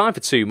 We've got time for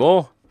 2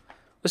 more.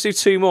 Let's do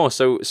 2 more.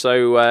 So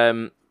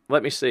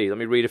let me see. Let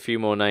me read a few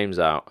more names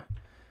out.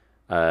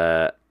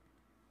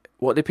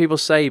 What did people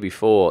say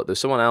before? There's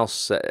someone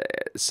else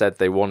said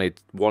they wanted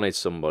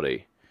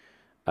somebody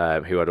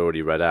who I'd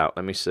already read out.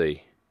 Let me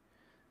see.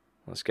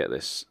 Let's get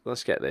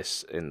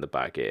this in the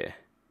bag here.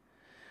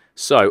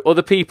 So,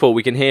 other people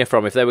we can hear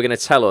from if they were going to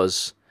tell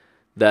us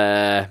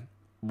their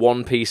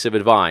one piece of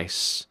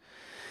advice.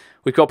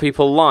 We've got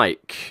people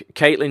like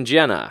Caitlyn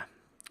Jenner,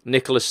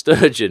 Nicola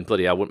Sturgeon.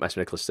 Bloody hell, I wouldn't mess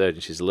with Nicola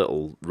Sturgeon. She's a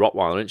little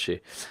Rottweiler, isn't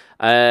she?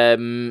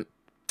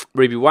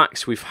 Ruby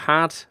Wax, we've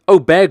had... Oh,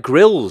 Bear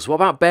Grylls. What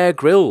about Bear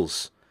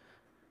Grylls?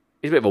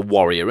 He's a bit of a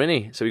warrior, isn't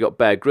he? So we've got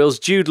Bear Grylls.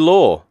 Jude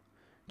Law,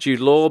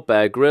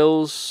 Bear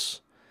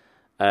Grylls.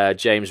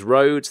 James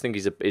Rhodes, I think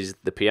he's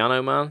the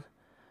piano man.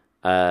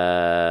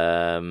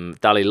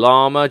 Dalai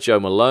Lama, Joe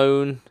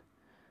Malone.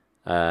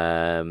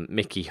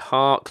 Mickey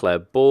Hart, Claire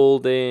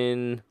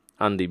Balding.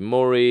 Andy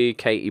Murray,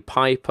 Katie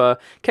Piper.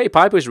 Katie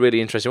Piper was really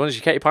interesting, wasn't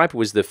she? Katie Piper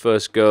was the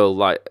first girl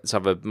like to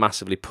have a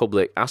massively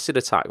public acid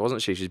attack,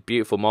 wasn't she? She's a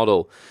beautiful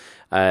model.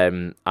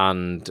 And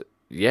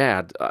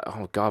yeah,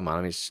 oh god, man, I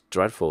mean, it's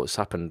dreadful. It's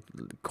happened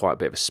quite a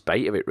bit of a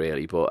spate of it,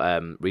 really, but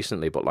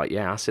recently. But like,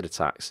 yeah, acid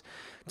attacks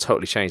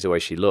totally changed the way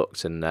she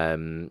looked,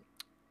 and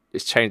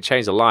it's changed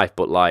her life,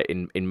 but like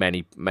in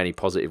many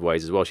positive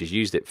ways as well. She's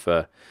used it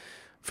for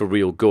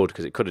real good,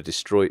 because it could have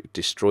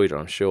destroyed her,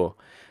 I'm sure.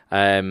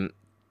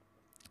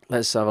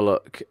 Let's have a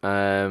look.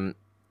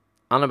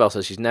 Annabelle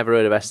says she's never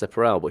heard of Esther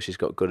Perel, but she's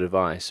got good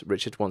advice.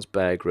 Richard wants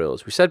Bear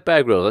Grylls. We said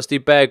Bear Grylls. Let's do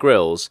Bear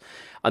Grylls,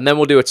 and then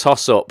we'll do a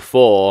toss-up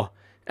for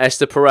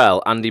Esther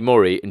Perel, Andy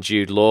Murray, and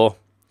Jude Law.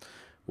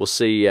 We'll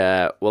see.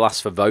 We'll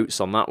ask for votes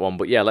on that one.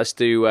 But yeah, let's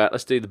do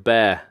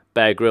the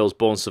Bear Grylls,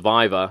 Born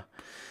Survivor.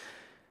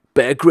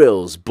 Bear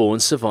Grylls,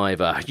 Born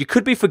Survivor. You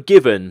could be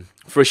forgiven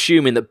for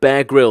assuming that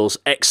Bear Grylls,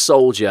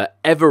 ex-soldier,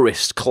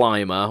 Everest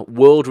climber,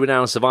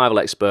 world-renowned survival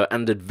expert,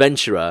 and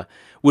adventurer,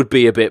 would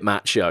be a bit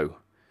macho.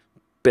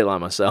 Bit like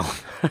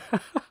myself.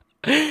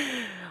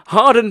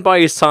 Hardened by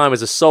his time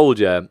as a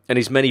soldier and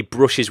his many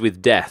brushes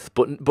with death,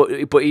 but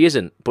he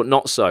isn't, but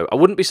not so. I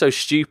wouldn't be so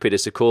stupid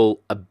as to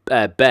call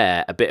a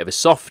bear a bit of a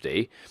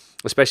softie,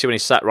 especially when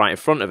he's sat right in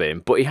front of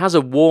him, but he has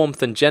a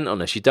warmth and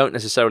gentleness you don't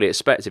necessarily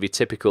expect of your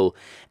typical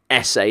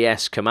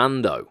SAS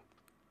commando.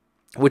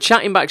 We're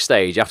chatting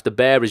backstage after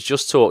Bear has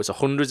just talked to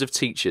hundreds of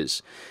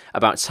teachers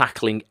about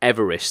tackling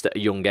Everest at a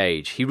young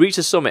age. He reached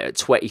the summit at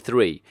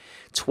 23,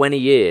 20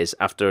 years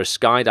after a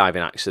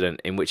skydiving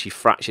accident in which he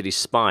fractured his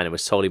spine and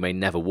was told he may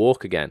never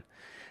walk again.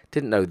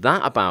 Didn't know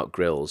that about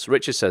Grylls.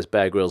 Richard says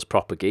Bear Grylls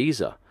proper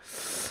geezer.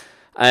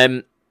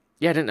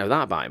 Yeah, I didn't know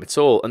that about him at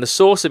all. And the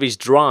source of his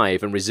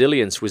drive and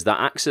resilience was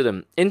that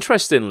accident.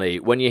 Interestingly,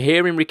 when you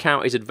hear him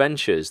recount his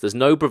adventures, there's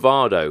no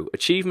bravado.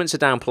 Achievements are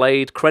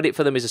downplayed, credit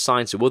for them is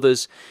assigned to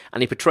others,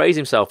 and he portrays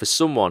himself as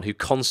someone who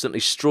constantly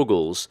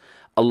struggles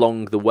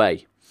along the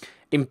way.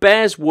 In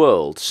Bear's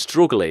world,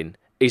 struggling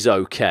is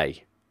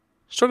okay.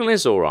 Struggling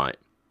is all right.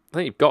 I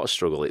think you've got to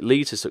struggle. It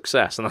leads to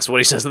success, and that's what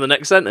he says in the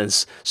next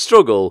sentence.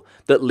 Struggle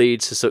that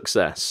leads to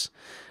success.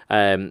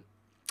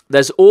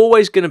 There's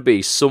always going to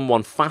be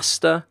someone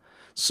faster,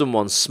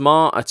 someone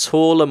smarter,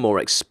 taller, more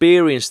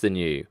experienced than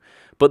you.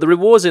 But the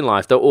rewards in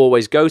life don't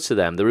always go to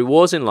them. The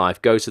rewards in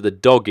life go to the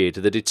dogged,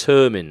 the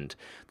determined,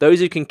 those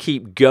who can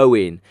keep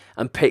going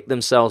and pick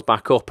themselves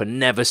back up and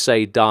never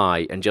say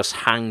die and just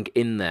hang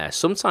in there,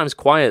 sometimes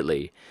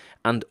quietly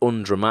and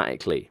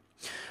undramatically.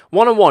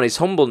 One-on-one, his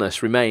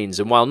humbleness remains,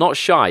 and while not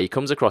shy, he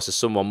comes across as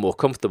someone more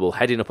comfortable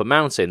heading up a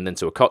mountain than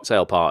to a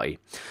cocktail party.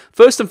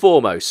 First and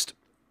foremost,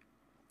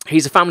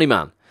 he's a family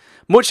man.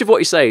 Much of what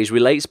he says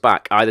relates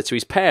back either to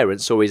his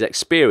parents or his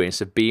experience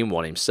of being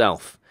one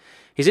himself.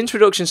 His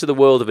introduction to the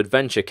world of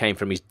adventure came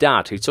from his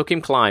dad, who took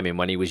him climbing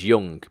when he was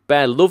young.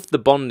 Bear loved the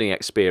bonding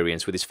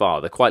experience with his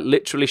father, quite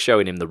literally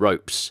showing him the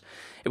ropes.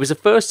 It was the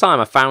first time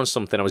I found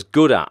something I was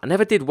good at. I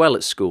never did well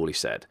at school, he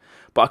said,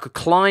 but I could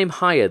climb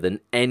higher than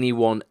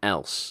anyone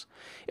else.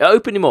 It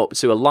opened him up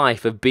to a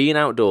life of being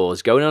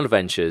outdoors, going on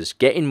adventures,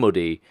 getting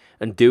muddy,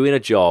 and doing a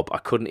job I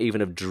couldn't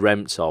even have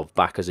dreamt of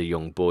back as a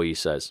young boy, he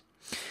says.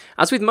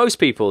 As with most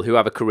people who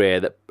have a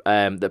career that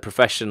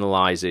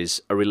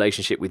professionalises a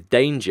relationship with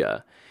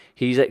danger,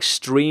 he's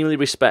extremely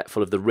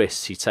respectful of the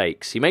risks he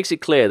takes. He makes it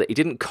clear that he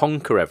didn't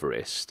conquer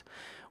Everest.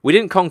 We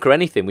didn't conquer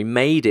anything. We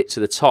made it to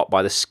the top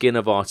by the skin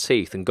of our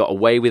teeth and got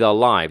away with our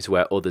lives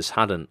where others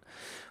hadn't.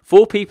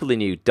 4 people he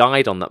knew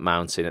died on that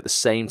mountain at the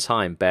same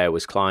time Bear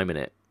was climbing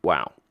it.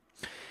 Wow.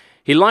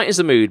 He lightens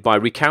the mood by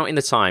recounting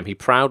the time he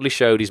proudly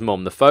showed his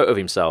mum the photo of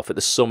himself at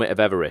the summit of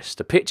Everest,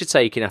 a picture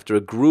taken after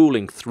a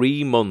gruelling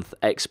 3-month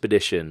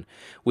expedition,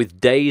 with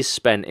days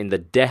spent in the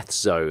death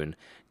zone,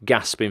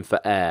 gasping for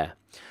air,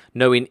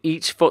 knowing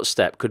each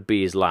footstep could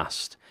be his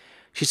last.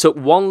 She took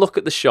one look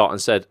at the shot and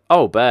said,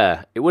 "Oh,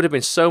 Bear, it would have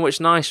been so much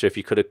nicer if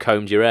you could have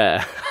combed your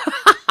hair."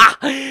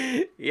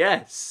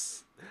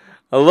 Yes.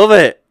 I love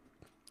it.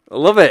 I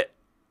love it.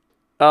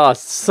 That's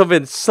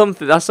something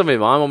my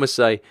mum would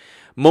say.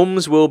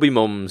 Mums will be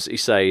mums, he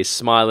says,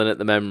 smiling at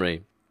the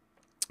memory.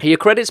 He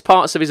accredits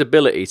parts of his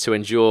ability to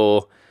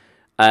endure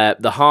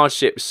the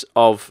hardships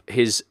of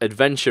his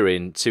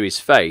adventuring to his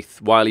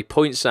faith, while he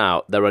points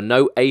out there are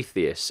no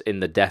atheists in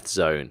the death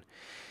zone.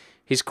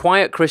 His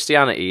quiet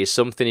Christianity is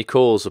something he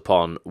calls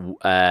upon.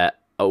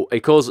 He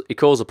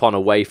calls upon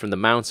away from the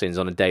mountains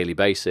on a daily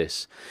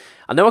basis.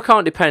 I know I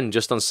can't depend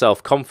just on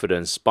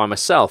self-confidence. By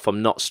myself,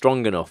 I'm not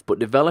strong enough, but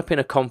developing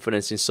a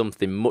confidence in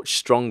something much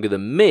stronger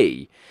than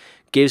me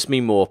gives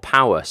me more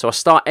power. So I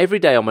start every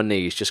day on my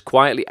knees, just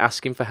quietly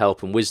asking for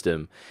help and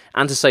wisdom,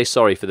 and to say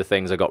sorry for the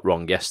things I got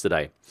wrong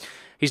yesterday.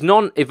 He's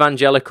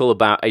non-evangelical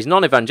about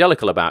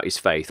his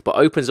faith, but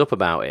opens up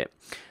about it.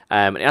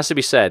 It has to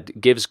be said,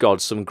 gives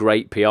God some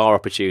great PR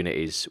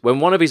opportunities.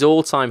 When one of his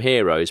all-time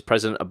heroes,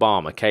 President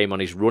Obama, came on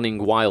his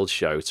Running Wild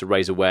show to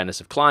raise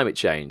awareness of climate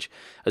change,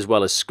 as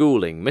well as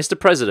schooling Mr.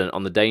 President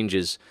on the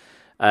dangers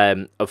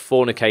of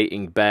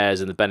fornicating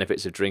bears and the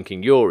benefits of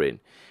drinking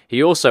urine,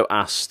 He also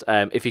asked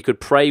if he could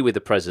pray with the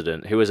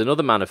president, who, as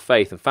another man of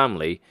faith and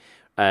family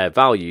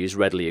values,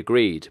 readily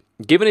agreed.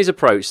 Given his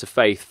approach to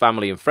faith,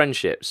 family and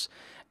friendships,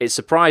 it's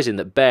surprising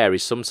that Bear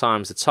is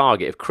sometimes the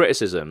target of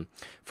criticism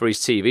for his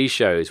TV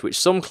shows, which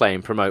some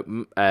claim promote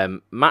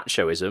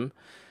machoism.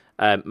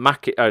 How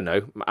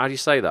do you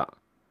say that?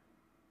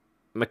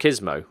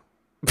 Machismo.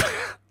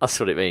 That's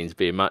what it means,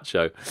 being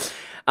macho.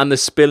 And the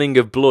spilling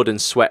of blood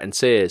and sweat and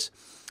tears.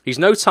 He's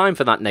no time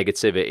for that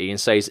negativity and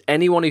says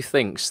anyone who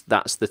thinks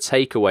that's the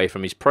takeaway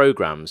from his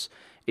programmes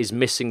is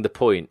missing the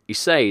point. He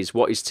says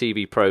what his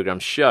TV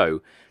programmes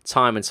show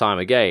time and time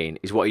again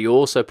is what he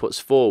also puts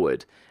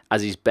forward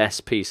as his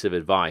best piece of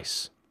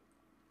advice.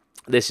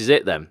 This is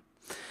it then.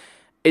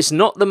 It's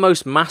not the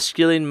most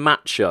masculine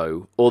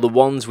macho or the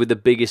ones with the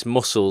biggest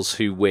muscles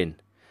who win.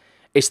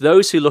 It's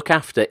those who look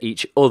after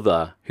each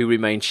other who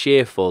remain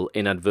cheerful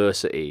in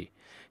adversity,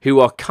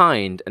 who are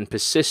kind and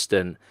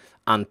persistent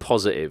and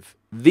positive.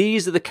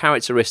 These are the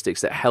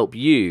characteristics that help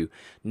you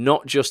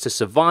not just to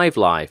survive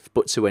life,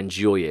 but to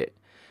enjoy it.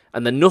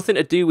 And they're nothing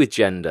to do with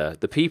gender.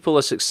 The people who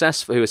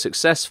are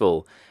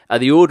successful are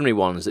the ordinary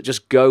ones that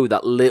just go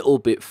that little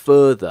bit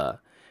further,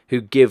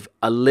 who give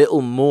a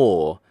little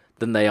more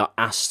than they are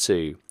asked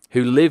to,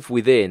 who live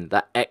within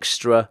that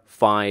extra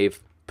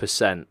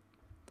 5%.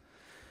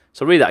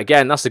 So read that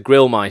again. That's the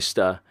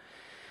Grillmeister.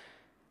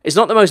 It's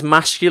not the most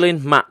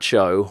masculine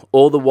macho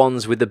or the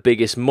ones with the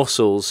biggest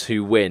muscles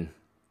who win.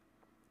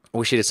 I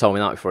wish you'd have told me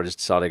that before I just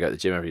decided to go to the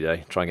gym every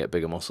day, try and get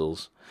bigger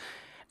muscles.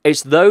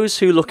 It's those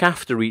who look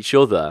after each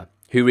other,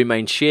 who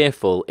remain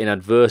cheerful in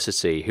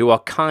adversity, who are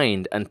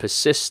kind and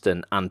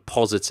persistent and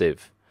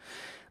positive.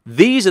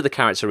 These are the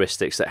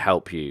characteristics that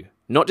help you,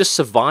 not just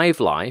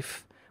survive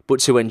life, but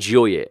to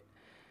enjoy it.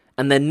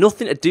 And they're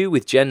nothing to do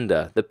with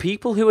gender. The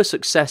people who are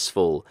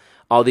successful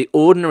are the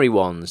ordinary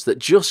ones that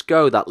just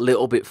go that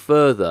little bit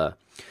further,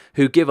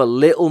 who give a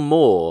little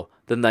more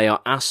than they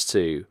are asked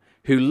to,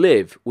 who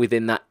live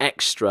within that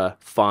extra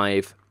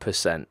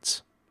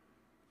 5%.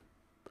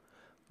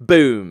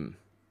 Boom.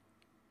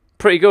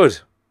 Pretty good.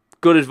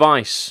 Good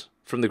advice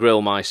from the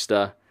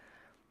Grillmeister.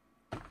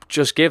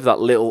 Just give that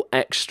little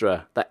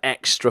extra, that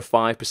extra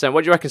 5%.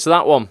 What do you reckon to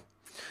that one?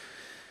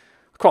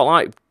 I quite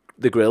like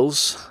the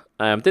Grylls.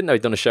 Didn't know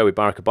he'd done a show with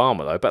Barack Obama,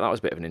 though. But that was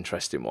a bit of an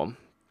interesting one.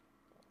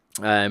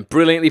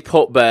 Brilliantly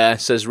put, Bear,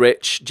 says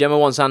Rich. Gemma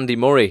wants Andy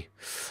Murray.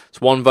 It's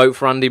 1 vote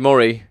for Andy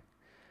Murray.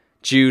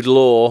 Jude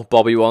Law,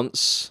 Bobby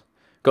wants.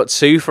 Got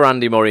 2 for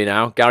Andy Murray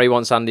now. Gary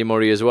wants Andy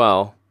Murray as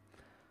well.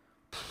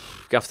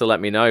 You have to let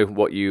me know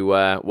what you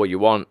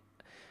want.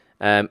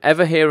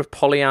 Ever hear of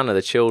Pollyanna,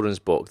 the children's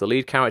book? The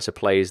lead character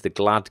plays the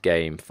glad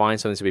game. Find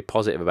something to be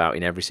positive about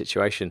in every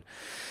situation.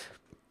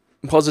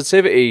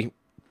 Positivity.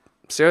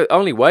 It's the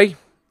only way.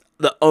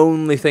 The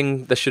only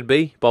thing there should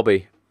be,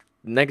 Bobby.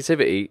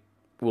 Negativity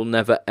will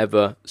never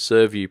ever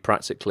serve you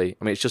practically.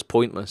 I mean, it's just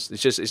pointless.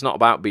 It's not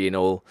about being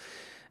all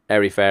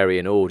airy-fairy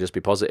and all just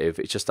be positive.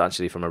 It's just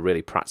actually from a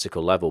really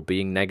practical level.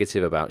 Being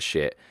negative about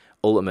shit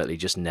ultimately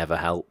just never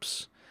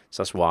helps.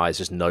 So that's why there's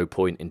just no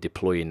point in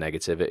deploying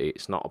negativity.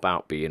 It's not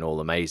about being all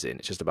amazing.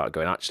 It's just about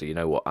going, actually, you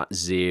know what? At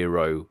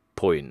 0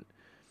 point,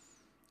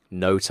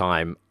 no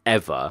time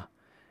ever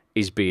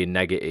is being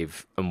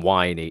negative and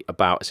whiny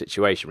about a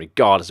situation,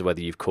 regardless of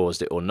whether you've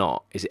caused it or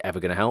not. Is it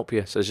ever going to help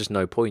you? So there's just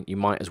no point. You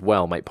might as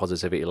well make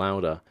positivity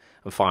louder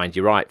and find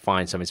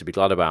something to be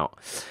glad about.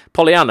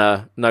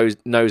 Pollyanna knows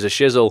a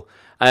shizzle.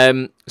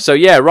 So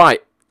yeah,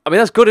 right. I mean,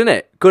 that's good, isn't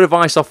it? Good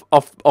advice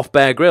off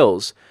Bear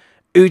Grylls.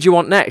 Who do you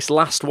want next?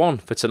 Last one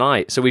for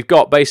tonight. So we've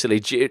got basically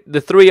the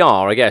 3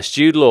 are, I guess,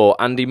 Jude Law,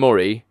 Andy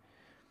Murray,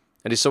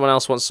 and did someone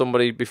else want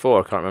somebody before?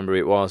 I can't remember who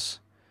it was.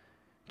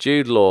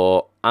 Jude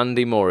Law,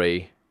 Andy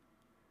Murray.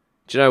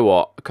 Do you know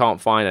what? I can't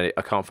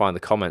find the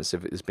comments.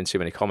 There's been too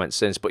many comments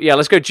since. But yeah,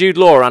 let's go Jude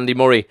Law or Andy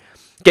Murray.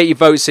 Get your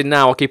votes in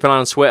now. I'll keep an eye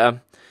on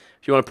Twitter.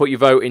 If you want to put your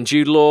vote in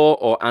Jude Law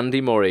or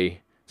Andy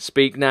Murray,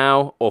 speak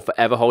now or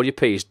forever hold your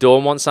peace.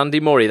 Dawn wants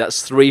Andy Murray.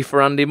 That's 3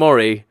 for Andy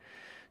Murray.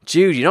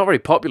 Jude, you're not very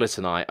popular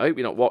tonight. I hope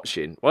you're not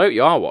watching. Well, I hope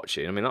you are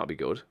watching. I mean, that'll be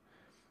good.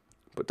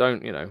 But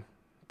don't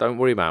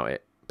worry about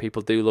it.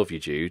 People do love you,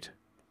 Jude.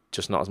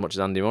 Just not as much as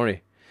Andy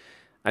Murray.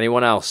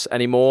 Anyone else?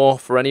 Any more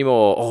for any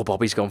more? Oh,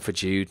 Bobby's gone for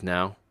Jude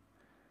now.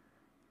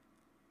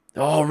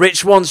 Oh,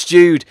 Rich wants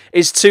Jude.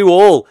 It's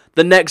 2-2.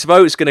 The next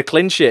vote's going to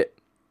clinch it.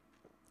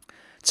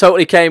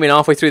 Totally came in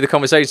halfway through the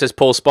conversation, says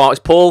Paul Sparks.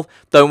 Paul,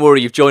 don't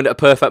worry, you've joined at a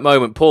perfect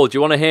moment. Paul, do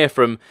you want to hear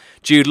from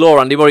Jude Law,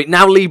 Andy Murray?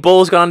 Now Lee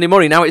Ball's got Andy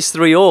Murray. Now it's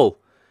 3-3.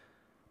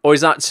 Or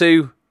is that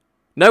 2?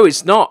 No,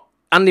 it's not.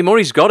 Andy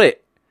Murray's got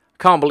it.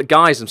 I can't believe...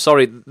 Guys, I'm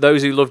sorry.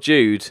 Those who love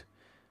Jude,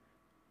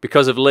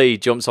 because of Lee,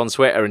 jumped on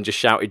Twitter and just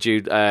shouted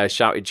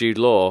Jude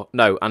Law.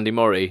 No, Andy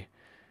Murray.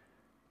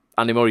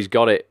 Andy Murray's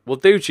got it. We'll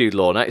do Jude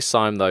Law next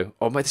time, though.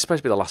 Oh, mate, this is supposed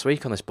to be the last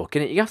week on this book,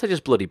 isn't it? You have to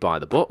just bloody buy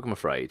the book, I'm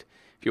afraid,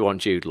 if you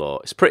want Jude Law.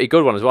 It's a pretty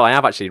good one as well. I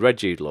have actually read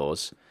Jude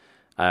Law's.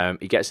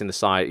 He gets in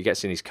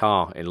his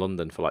car in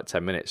London for like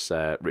 10 minutes.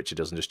 Richard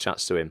does and just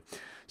chats to him.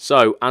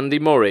 So, Andy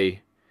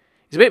Murray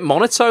He's a bit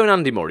monotone,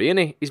 Andy Murray, isn't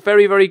he? He's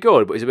very, very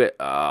good, but he's a bit,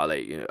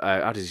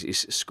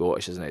 he's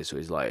Scottish, isn't he? So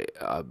he's like,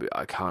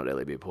 I can't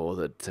really be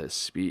bothered to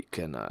speak.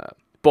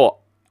 But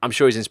I'm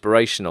sure he's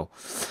inspirational.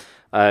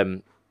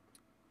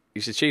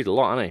 He's achieved a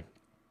lot, hasn't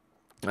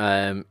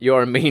he?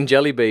 You're a mean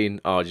jelly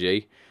bean,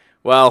 RG.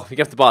 Well, you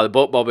have to buy the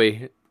book,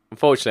 Bobby.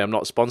 Unfortunately, I'm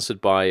not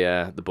sponsored by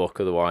the book,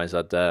 otherwise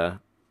I'd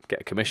get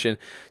a commission.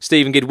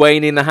 Stephen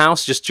Gidwayne in the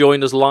house, just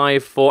joined us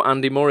live for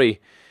Andy Murray.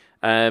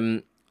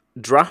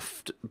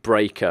 Draft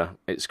Breaker,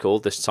 it's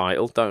called, this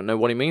title. Don't know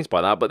what he means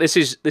by that, but this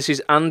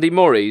is Andy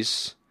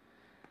Murray's.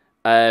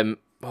 Oh,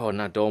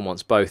 now Dawn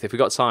wants both. If we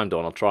got time,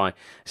 Dawn, I'll try.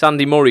 It's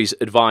Andy Murray's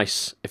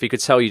advice. If he could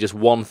tell you just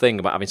one thing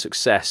about having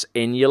success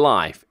in your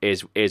life,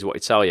 here's what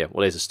he'd tell you.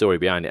 Well, here's the story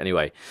behind it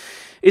anyway.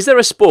 Is there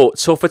a sport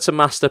tougher to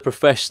master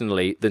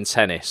professionally than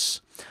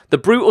tennis? The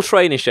brutal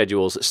training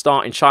schedules that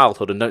start in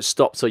childhood and don't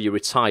stop till you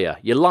retire.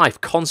 Your life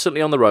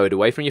constantly on the road,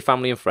 away from your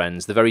family and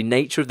friends. The very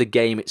nature of the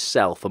game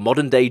itself. A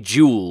modern-day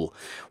duel.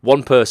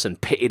 One person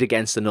pitted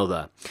against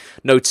another.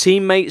 No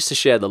teammates to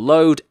share the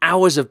load.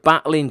 Hours of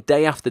battling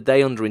day after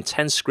day under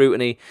intense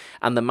scrutiny.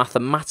 And the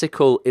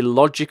mathematical,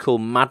 illogical,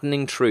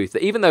 maddening truth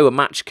that even though a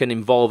match can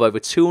involve over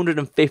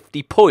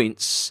 250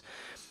 points...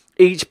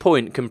 each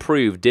point can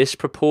prove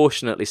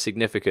disproportionately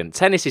significant.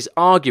 Tennis is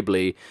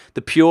arguably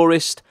the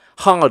purest,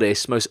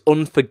 hardest, most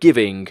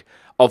unforgiving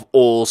of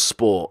all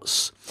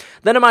sports.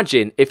 Then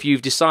imagine if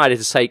you've decided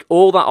to take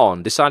all that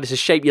on, decided to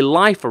shape your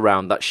life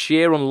around that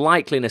sheer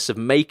unlikeliness of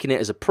making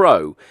it as a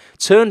pro,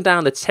 turned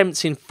down the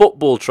tempting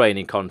football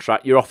training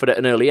contract you're offered at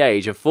an early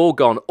age and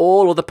foregone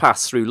all other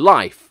paths through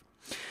life.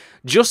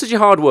 Just as your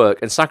hard work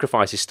and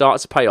sacrifices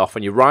start to pay off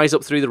and you rise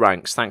up through the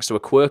ranks thanks to a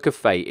quirk of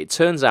fate, it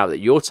turns out that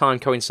your time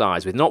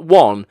coincides with not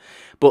one,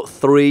 but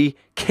 3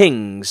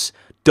 kings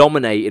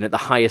dominating at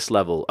the highest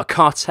level. A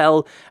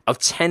cartel of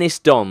tennis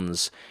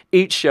dons,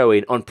 each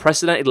showing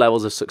unprecedented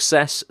levels of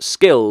success,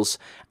 skills,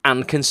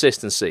 and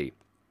consistency.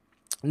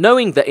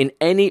 Knowing that in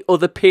any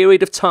other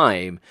period of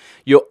time,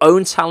 your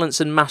own talents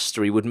and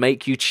mastery would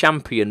make you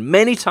champion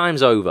many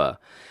times over,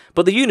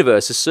 but the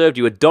universe has served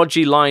you a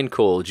dodgy line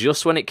call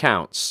just when it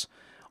counts.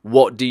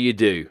 What do you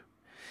do?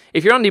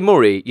 If you're Andy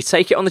Murray, you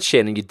take it on the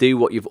chin and you do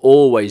what you've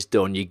always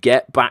done. You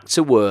get back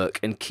to work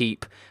and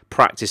keep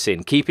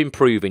practicing, keep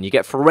improving. You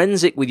get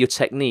forensic with your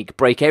technique,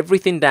 break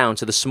everything down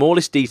to the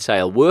smallest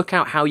detail, work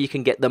out how you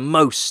can get the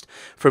most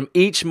from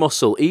each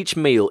muscle, each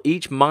meal,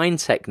 each mind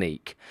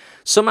technique.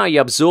 Somehow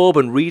you absorb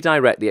and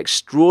redirect the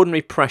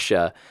extraordinary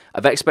pressure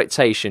of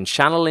expectation,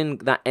 channeling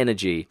that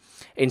energy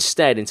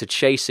instead into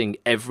chasing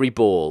every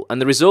ball. And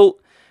the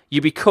result,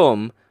 you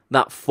become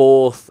that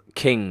 4th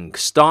king,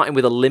 starting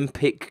with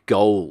Olympic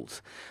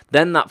gold.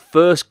 Then that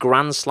first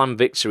Grand Slam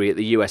victory at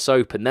the US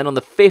Open. Then on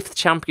the 5th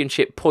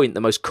championship point,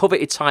 the most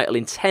coveted title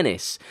in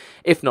tennis,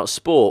 if not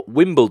sport,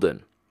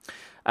 Wimbledon.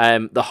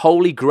 The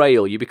Holy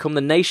Grail, you become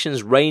the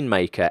nation's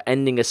rainmaker,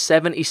 ending a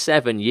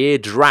 77-year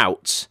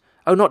drought.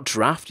 Oh, not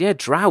draft, yeah,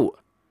 drought.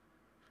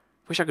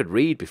 Wish I could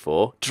read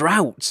before.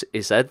 Drought,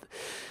 he said,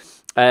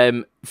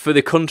 for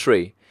the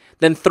country.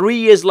 Then 3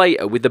 years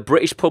later, with the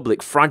British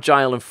public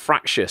fragile and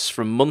fractious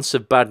from months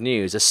of bad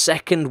news, a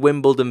 2nd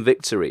Wimbledon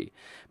victory,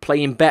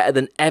 playing better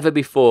than ever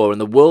before, and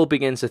the world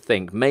begins to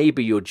think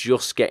maybe you're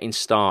just getting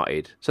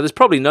started. So there's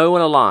probably no one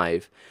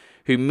alive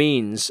who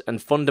means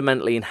and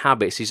fundamentally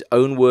inhabits his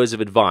own words of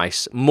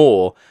advice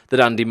more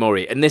than Andy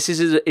Murray. And this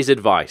is his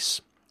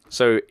advice.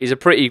 So he's a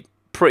pretty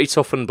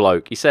toughened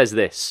bloke. He says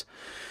this.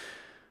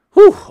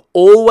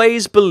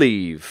 Always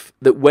believe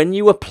that when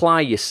you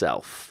apply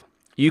yourself,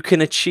 you can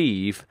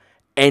achieve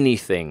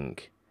anything.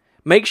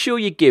 Make sure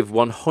you give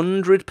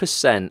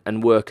 100%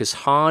 and work as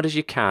hard as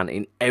you can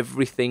in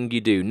everything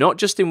you do, not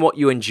just in what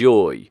you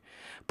enjoy,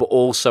 but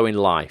also in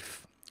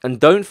life. And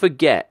don't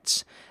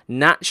forget,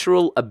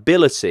 natural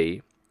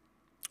ability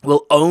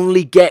will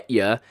only get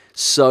you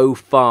so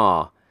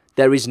far.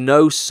 There is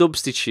no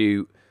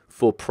substitute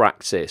for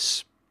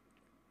practice.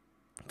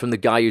 From the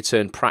guy who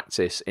turned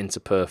practice into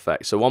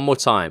perfect. So one more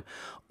time.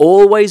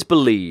 Always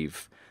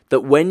believe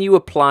that when you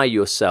apply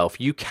yourself,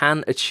 you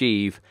can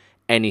achieve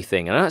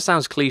anything. I know that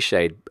sounds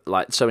cliched,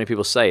 like so many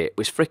people say it,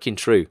 but it's freaking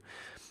true.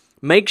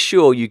 Make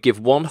sure you give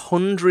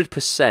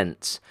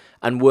 100%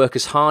 and work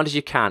as hard as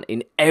you can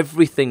in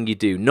everything you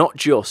do, not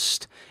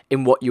just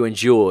in what you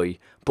enjoy,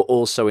 but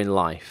also in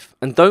life.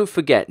 And don't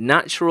forget,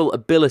 natural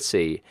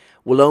ability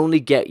will only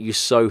get you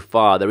so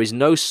far. There is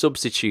no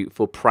substitute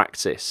for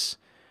practice.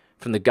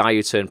 From the guy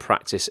who turned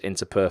practice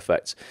into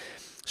perfect.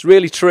 It's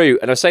really true.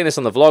 And I was saying this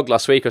on the vlog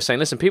last week. I was saying,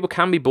 listen, people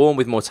can be born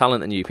with more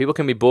talent than you. People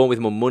can be born with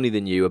more money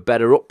than you, a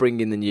better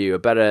upbringing than you, a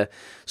better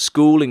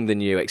schooling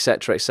than you,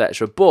 etc.,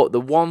 etc. But the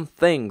one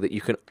thing that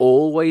you can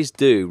always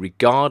do,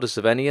 regardless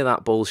of any of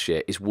that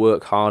bullshit, is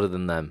work harder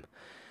than them.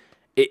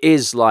 It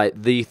is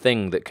like the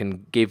thing that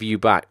can give you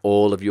back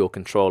all of your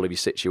control of your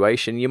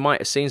situation. You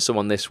might have seen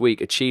someone this week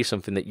achieve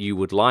something that you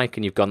would like,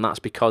 and you've gone, that's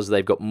because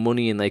they've got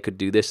money and they could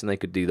do this and they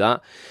could do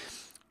that.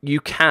 You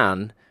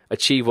can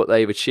achieve what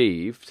they've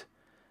achieved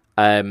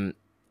in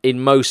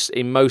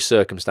most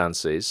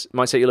circumstances. It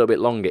might take you a little bit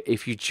longer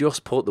if you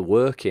just put the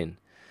work in.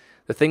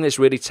 the thing that's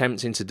really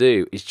tempting to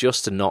do is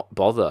just to not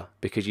bother,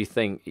 because you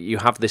think you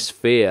have this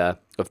fear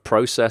of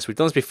process. We've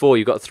done this before.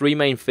 You've got three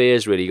main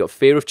fears, really. You've got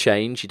fear of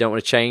change. You don't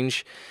want to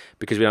change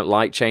because we don't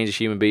like change as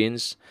human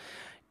beings.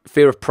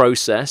 Fear of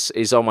process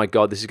is, oh my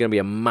God, this is going to be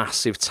a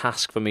massive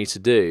task for me to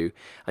do.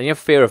 And you have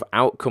fear of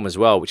outcome as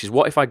well, which is,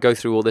 what if I go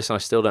through all this and I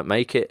still don't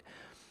make it?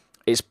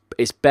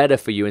 It's better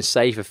for you and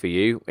safer for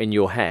you in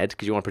your head,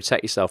 because you want to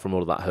protect yourself from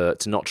all of that hurt,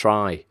 to not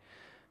try.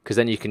 Because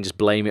then you can just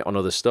blame it on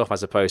other stuff,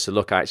 as opposed to,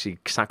 look, I actually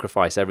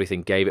sacrificed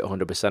everything, gave it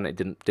 100%, it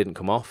didn't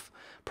come off.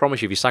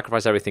 Promise you, if you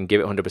sacrifice everything, give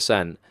it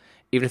 100%,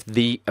 even if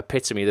the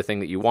epitome of the thing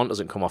that you want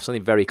doesn't come off,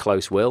 something very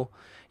close will.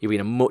 You'll be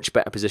in a much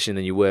better position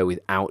than you were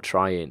without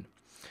trying.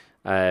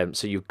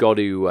 So you've got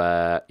to,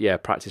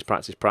 practice.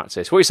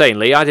 What are you saying,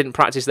 Lee? I didn't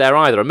practice there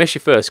either. I missed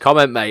your first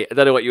comment, mate. I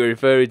don't know what you were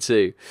referring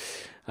to.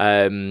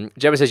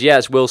 Gemma says, yeah,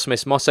 it's Will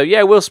Smith's motto.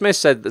 Yeah, Will Smith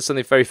said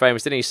something very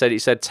famous, didn't he? He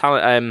said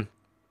talent.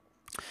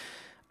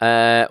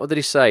 What did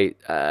he say?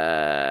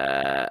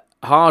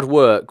 Hard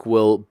work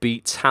will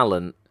beat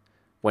talent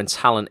when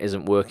talent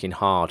isn't working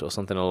hard, or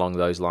something along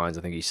those lines,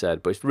 I think he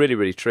said. But it's really,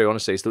 really true,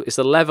 honestly. It's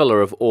the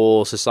leveler of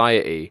all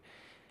society.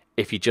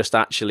 If you just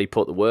actually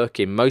put the work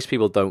in, most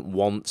people don't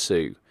want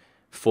to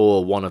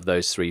for one of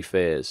those three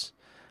fears.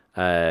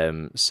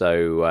 So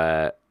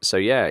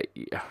yeah,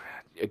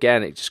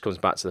 again, it just comes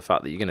back to the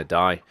fact that you're going to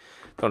die.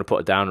 Don't want to put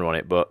a downer on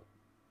it, but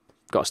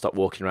got to stop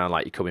walking around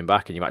like you're coming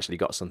back and you've actually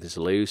got something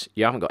to lose.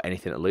 You haven't got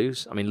anything to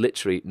lose. I mean,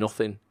 literally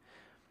nothing.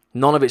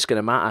 None of it's going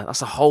to matter.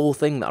 That's the whole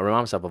thing that I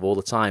remind myself of all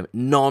the time.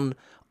 None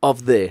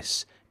of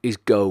this is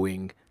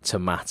going to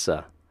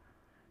matter.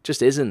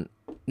 Just isn't.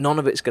 None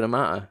of it's going to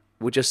matter.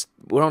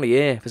 We're only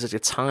here for such a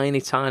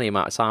tiny, tiny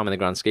amount of time in the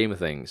grand scheme of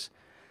things.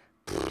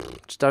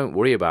 Just don't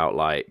worry about,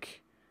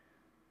 like,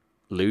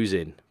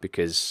 losing,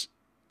 because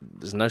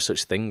there's no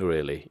such thing,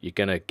 really. You're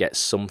going to get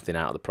something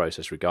out of the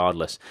process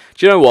regardless.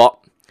 Do you know what?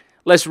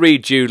 Let's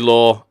read Jude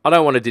Law. I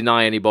don't want to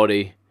deny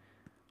anybody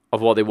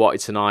of what they wanted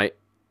tonight.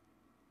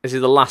 This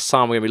is the last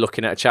time we're going to be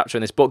looking at a chapter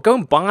in this book. Go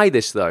and buy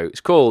this, though.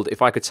 It's called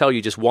If I Could Tell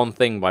You Just One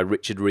Thing by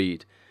Richard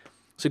Reed.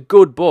 It's a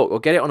good book, or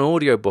get it on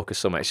audiobook or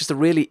something. It's just a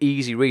really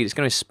easy read. It's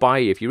going to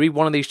inspire you. If you read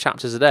one of these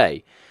chapters a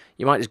day,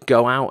 you might just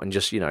go out and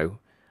just,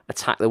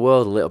 attack the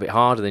world a little bit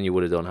harder than you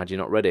would have done had you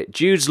not read it.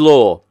 Jude's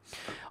Law.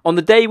 On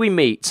the day we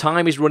meet,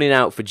 time is running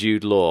out for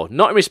Jude Law,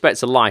 not in respect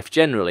to life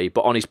generally,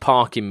 but on his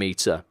parking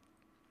meter.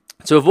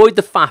 To avoid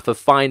the faff of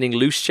finding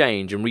loose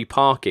change and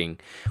reparking,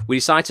 we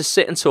decide to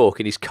sit and talk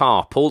in his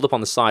car pulled up on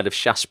the side of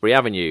Shaftesbury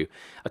Avenue,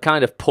 a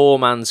kind of poor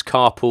man's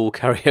carpool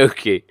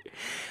karaoke.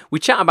 We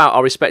chat about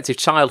our respective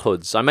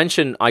childhoods. I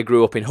mention I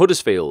grew up in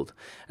Huddersfield,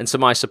 and to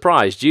my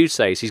surprise, Jude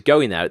says he's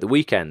going there at the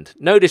weekend.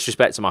 No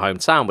disrespect to my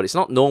hometown, but it's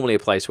not normally a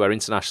place where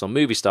international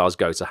movie stars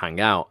go to hang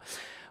out.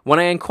 When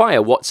I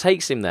inquire what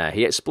takes him there,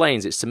 he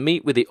explains it's to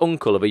meet with the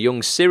uncle of a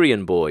young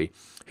Syrian boy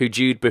who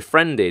Jude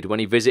befriended when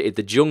he visited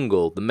the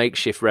jungle, the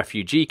makeshift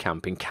refugee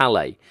camp in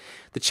Calais.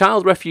 The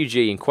child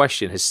refugee in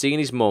question has seen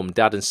his mum,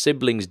 dad and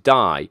siblings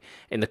die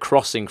in the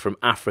crossing from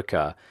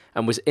Africa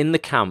and was in the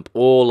camp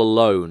all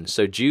alone,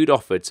 so Jude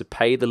offered to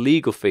pay the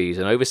legal fees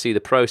and oversee the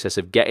process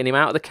of getting him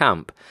out of the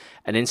camp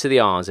and into the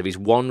arms of his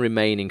one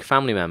remaining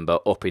family member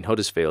up in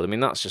Huddersfield. I mean,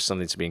 that's just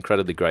something to be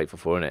incredibly grateful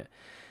for, isn't it?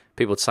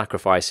 People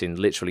sacrificing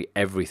literally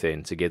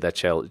everything to give their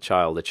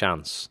child a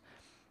chance.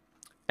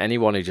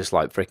 Anyone who's just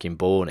like freaking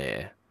born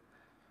here,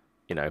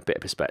 a bit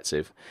of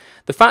perspective.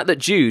 The fact that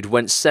Jude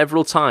went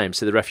several times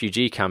to the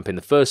refugee camp in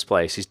the first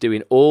place is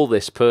doing all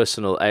this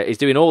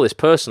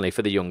personally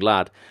for the young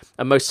lad,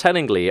 and most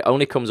tellingly, it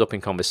only comes up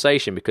in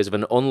conversation because of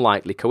an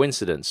unlikely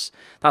coincidence.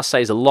 That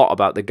says a lot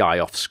about the guy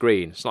off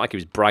screen. It's not like he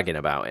was bragging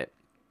about it.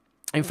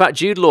 In fact,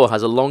 Jude Law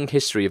has a long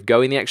history of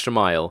going the extra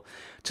mile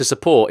to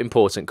support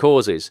important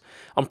causes.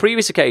 On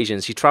previous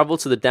occasions, he travelled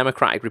to the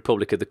Democratic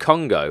Republic of the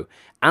Congo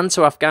and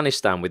to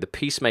Afghanistan with the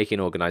peacemaking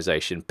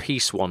organisation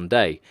Peace One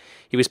Day.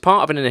 He was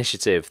part of an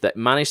initiative that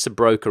managed to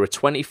broker a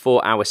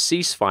 24-hour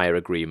ceasefire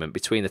agreement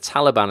between the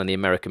Taliban and the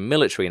American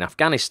military in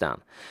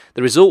Afghanistan.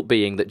 The result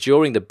being that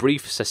during the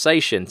brief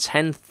cessation,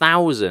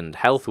 10,000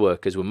 health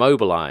workers were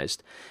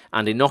mobilised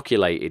and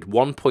inoculated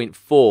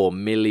 1.4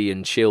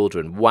 million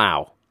children.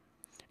 Wow.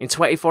 In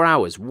 24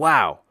 hours.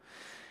 Wow.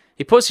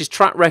 He puts his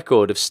track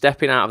record of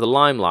stepping out of the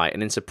limelight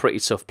and into pretty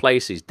tough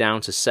places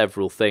down to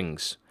several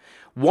things.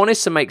 One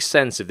is to make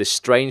sense of this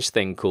strange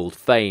thing called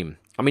fame.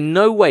 I'm in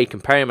no way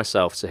comparing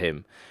myself to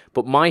him,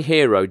 but my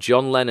hero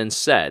John Lennon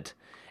said,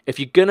 if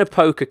you're going to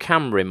poke a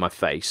camera in my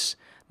face,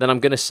 then I'm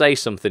going to say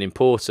something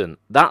important.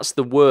 That's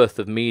the worth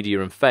of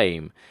media and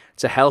fame,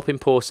 to help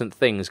important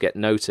things get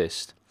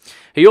noticed.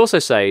 He also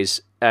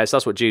says, so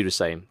that's what Jude was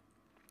saying,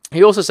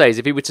 he also says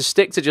if he were to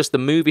stick to just the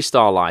movie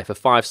star life of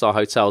 5-star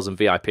hotels and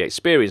VIP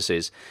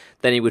experiences,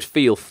 then he would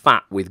feel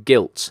fat with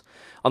guilt.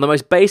 On the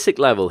most basic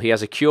level, he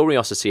has a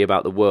curiosity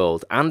about the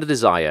world and a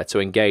desire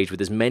to engage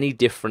with as many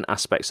different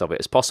aspects of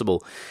it as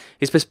possible.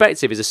 His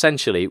perspective is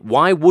essentially,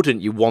 why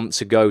wouldn't you want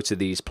to go to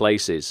these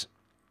places?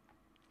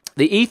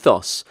 The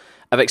ethos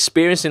of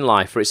experiencing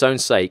life for its own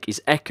sake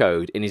is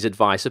echoed in his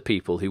advice of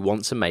people who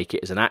want to make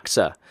it as an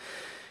actor.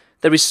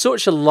 There is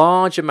such a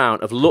large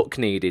amount of luck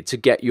needed to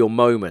get your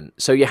moment,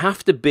 so you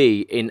have to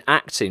be in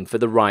acting for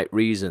the right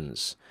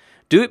reasons.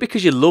 Do it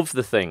because you love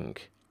the thing,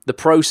 the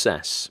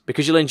process,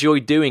 because you'll enjoy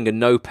doing a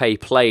no-pay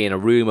play in a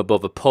room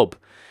above a pub.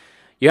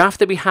 You have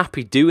to be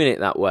happy doing it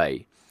that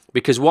way,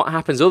 because what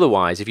happens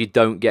otherwise if you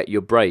don't get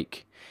your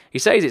break? He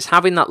says it's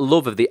having that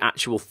love of the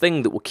actual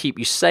thing that will keep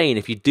you sane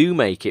if you do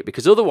make it,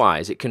 because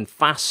otherwise it can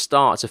fast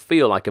start to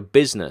feel like a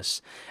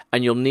business,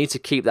 and you'll need to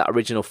keep that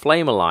original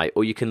flame alight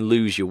or you can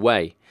lose your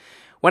way.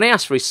 When I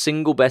ask for his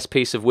single best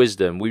piece of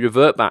wisdom, we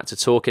revert back to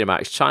talking about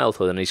his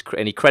childhood,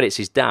 and he credits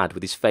his dad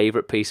with his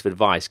favourite piece of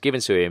advice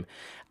given to him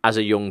as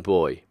a young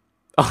boy.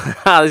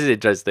 Oh, this is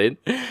interesting.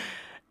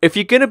 If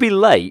you're going to be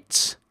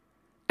late,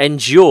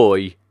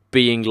 enjoy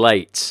being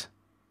late.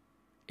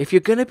 If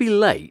you're going to be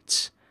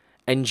late,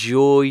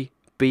 enjoy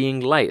being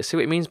late. Let's see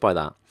what he means by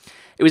that.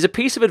 It was a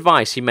piece of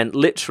advice he meant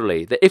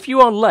literally, that if you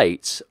are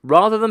late,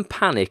 rather than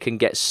panic and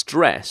get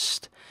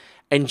stressed,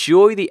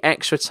 enjoy the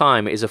extra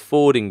time it is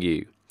affording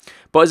you.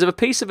 But as a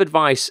piece of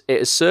advice, it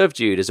has served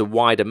Jude as a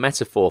wider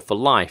metaphor for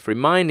life,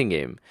 reminding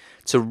him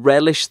to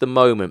relish the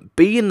moment,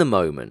 be in the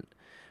moment,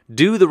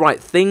 do the right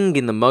thing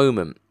in the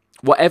moment,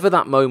 whatever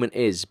that moment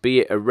is,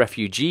 be it a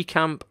refugee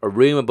camp, a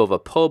room above a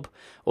pub,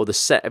 or the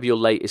set of your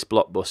latest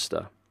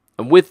blockbuster.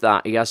 And with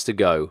that, he has to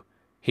go.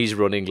 He's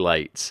running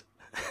late.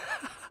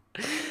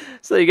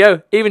 So there you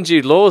go. Even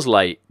Jude Law's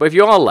late. But if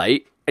you are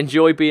late,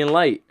 enjoy being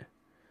late.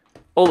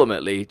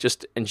 Ultimately,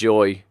 just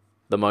enjoy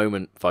the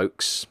moment,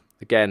 folks.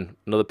 Again,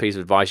 another piece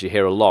of advice you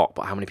hear a lot,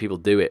 but how many people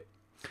do it?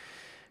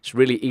 It's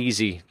really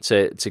easy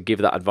to give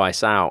that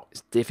advice out.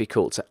 It's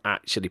difficult to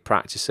actually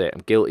practice it. I'm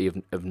guilty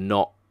of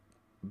not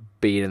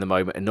being in the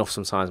moment enough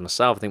sometimes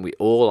myself. I think we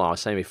all are. I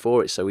was saying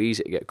before, it's so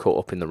easy to get caught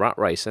up in the rat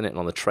race, isn't it? And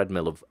on the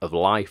treadmill of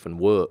life and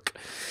work.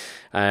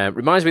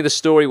 Reminds me of the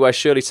story where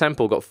Shirley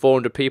Temple got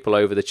 400 people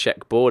over the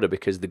Czech border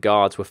because the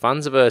guards were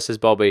fans of her, says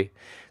Bobby.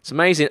 It's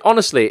amazing.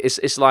 Honestly,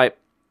 it's like,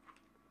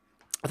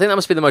 I think that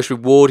must be the most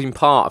rewarding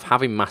part of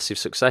having massive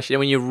success. You know,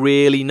 when you're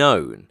really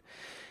known,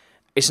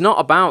 it's not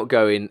about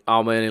going,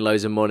 I'm earning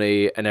loads of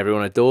money and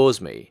everyone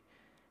adores me.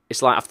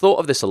 It's like, I've thought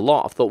of this a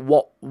lot. I've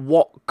thought,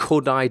 what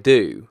could I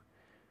do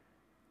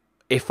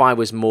if I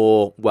was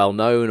more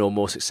well-known or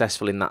more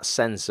successful in that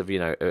sense of, you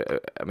know,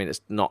 I mean,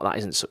 it's not, that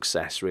isn't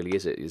success really,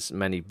 is it? There's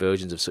many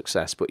versions of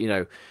success. But, you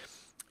know,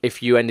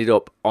 if you ended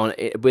up on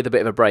with a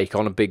bit of a break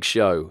on a big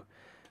show,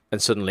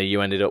 and suddenly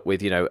you ended up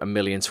with, you know, 1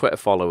 million Twitter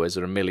followers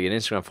or 1 million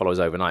Instagram followers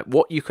overnight,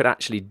 what you could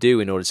actually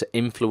do in order to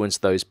influence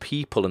those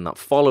people and that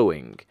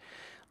following,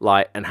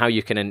 like, and how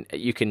you can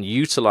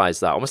utilize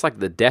that, almost like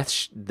the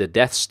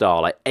Death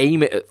Star, like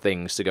aim it at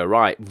things to go,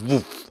 right,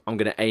 woof, I'm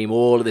going to aim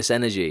all of this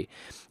energy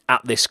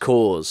at this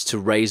cause to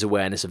raise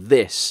awareness of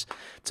this,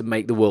 to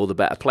make the world a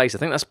better place. I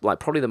think that's like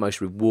probably the most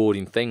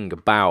rewarding thing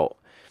about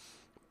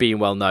being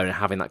well known and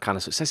having that kind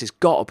of success. It's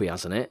got to be,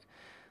 hasn't it?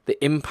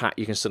 The impact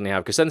you can suddenly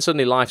have, because then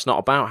suddenly life's not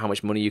about how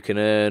much money you can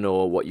earn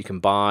or what you can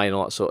buy and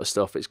all that sort of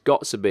stuff. It's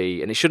got to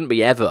be, and it shouldn't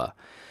be ever,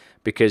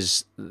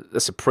 because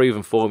that's a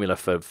proven formula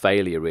for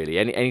failure, really.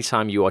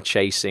 Anytime you are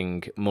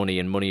chasing money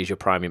and money is your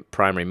primary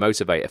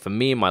motivator. For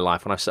me in my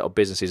life, when I set up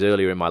businesses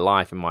earlier in my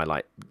life, in my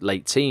like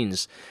late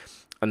teens,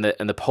 and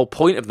the whole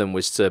point of them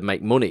was to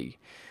make money,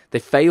 they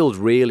failed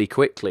really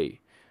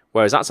quickly.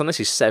 Whereas that's, and this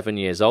is 7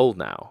 years old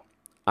now.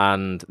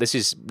 And this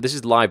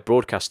is live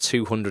broadcast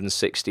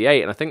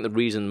 268, and I think the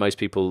reason most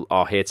people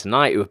are here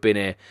tonight who have been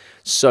here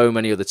so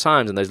many other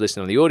times, and those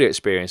listening on the audio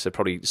experience have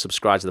probably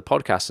subscribed to the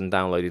podcast and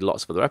downloaded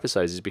lots of other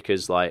episodes, is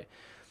because like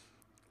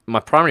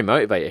my primary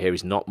motivator here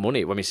is not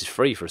money. I mean, this is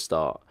free for a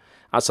start.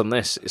 As on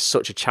this, it's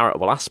such a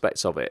charitable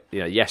aspect of it.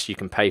 You know, yes, you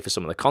can pay for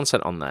some of the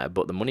content on there,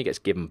 but the money gets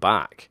given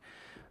back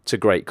to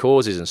great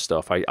causes and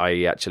stuff.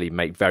 I actually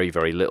make very,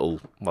 very little,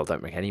 well,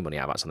 don't make any money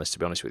out of Ads on this, to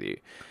be honest with you.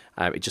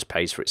 It just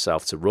pays for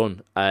itself to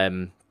run.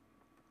 And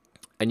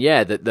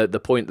yeah, the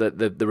point, that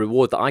the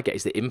reward that I get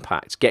is the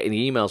impact, getting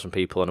the emails from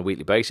people on a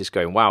weekly basis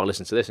going, wow,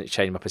 listen to this, and it's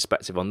changed my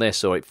perspective on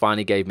this, or it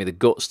finally gave me the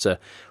guts to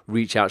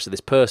reach out to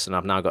this person.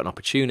 I've now got an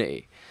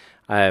opportunity.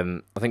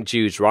 I think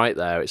Jude's right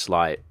there. It's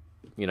like,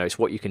 you know, it's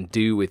what you can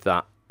do with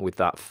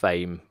that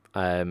fame,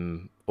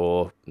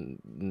 or,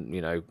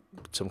 you know,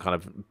 some kind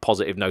of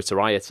positive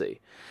notoriety.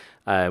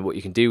 What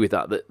you can do with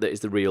that is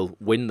the real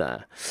win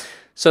there.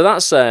 So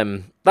that's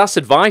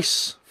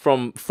advice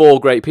from 4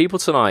 great people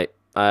tonight.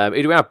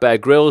 Who do we have? Bear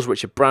Grylls,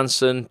 Richard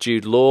Branson,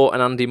 Jude Law,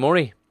 and Andy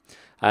Murray.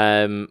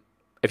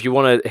 If you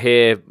want to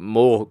hear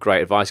more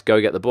great advice,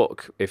 go get the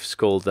book. It's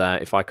called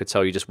If I Could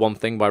Tell You Just One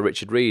Thing by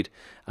Richard Reed.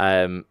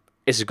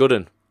 It's a good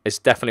one. It's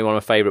definitely one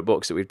of my favourite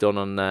books that we've done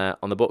on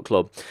the book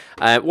club.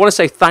 I want to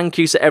say thank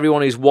you to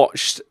everyone who's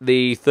watched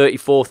the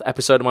 34th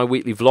episode of my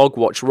weekly vlog,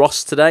 Watch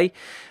Ross, today.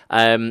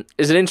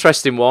 It's an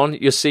interesting one.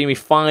 You'll see me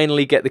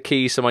finally get the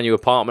keys to my new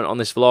apartment on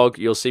this vlog.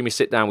 You'll see me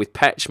sit down with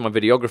Petch, my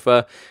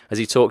videographer, as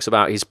he talks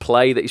about his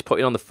play that he's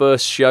putting on, the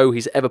first show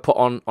he's ever put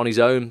on his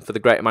own for the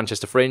Greater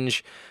Manchester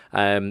Fringe.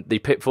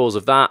 The pitfalls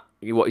of that,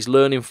 what he's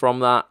learning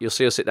from that. You'll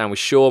see us sit down with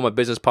Shaw, my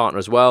business partner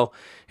as well,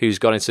 who's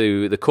gone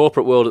into the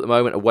corporate world at the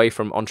moment, away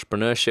from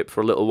entrepreneurship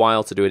for a little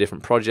while to do a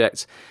different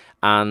project,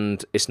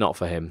 and it's not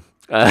for him.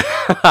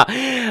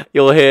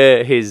 You'll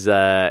hear his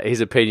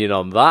opinion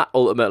on that.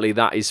 Ultimately,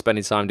 that is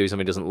spending time doing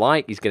something he doesn't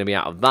like. He's going to be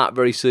out of that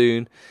very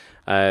soon.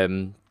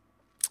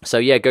 So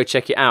yeah, go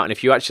check it out. And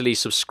if you actually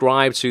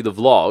subscribe to the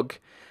vlog,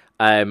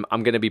 I'm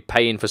going to be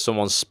paying for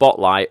someone's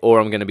spotlight, or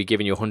I'm going to be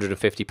giving you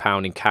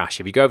 £150 in cash.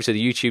 If you go over to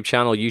the YouTube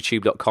channel,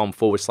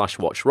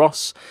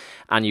 youtube.com/watchross,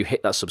 and you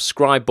hit that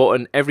subscribe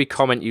button, every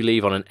comment you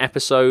leave on an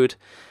episode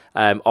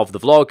of the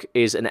vlog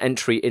is an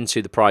entry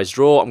into the prize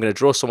draw. I'm going to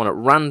draw someone at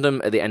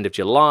random at the end of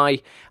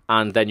July,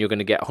 and then you're going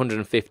to get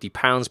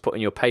 £150 put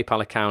in your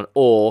PayPal account,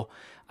 or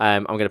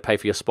I'm going to pay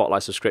for your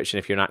Spotlight subscription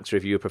if you're an actor,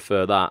 if you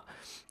prefer that.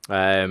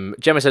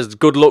 Gemma says,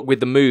 good luck with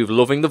the move,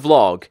 loving the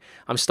vlog.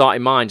 I'm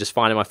starting mine, just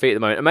finding my feet at the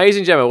moment.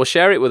 Amazing, Gemma. Well,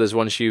 share it with us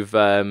once you've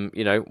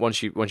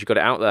once you've got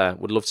it out there.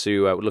 Would love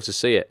to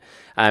see it.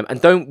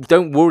 And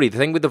don't worry. The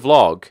thing with the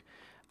vlog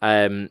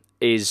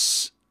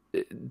is,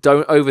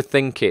 don't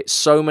overthink it.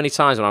 So many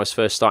times when I was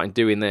first starting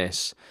doing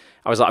this,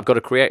 I was like, I've got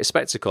to create a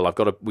spectacle.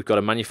 We've got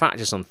to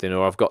manufacture something,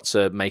 or I've got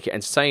to make it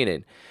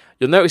entertaining.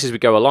 You'll notice as we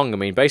go along, I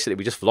mean, basically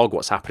we just vlog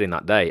what's happening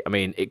that day. I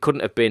mean, it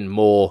couldn't have been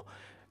more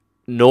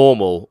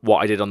normal what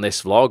I did on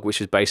this vlog, which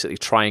was basically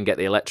try and get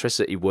the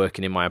electricity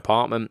working in my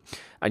apartment.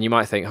 And you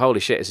might think, holy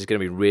shit, this is going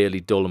to be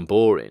really dull and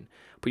boring.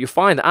 But you'll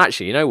find that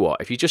actually, you know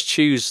what? If you just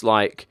choose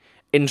like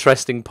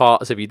interesting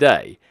parts of your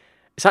day,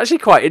 it's actually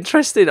quite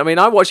interesting. I mean,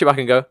 I watch it back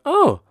and go,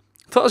 oh,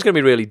 I thought it was going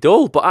to be really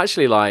dull, but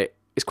actually, like,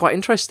 it's quite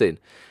interesting.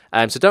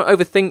 So don't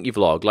overthink your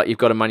vlog like you've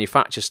got to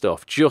manufacture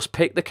stuff. Just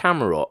pick the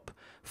camera up,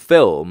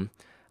 film,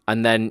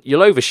 and then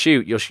you'll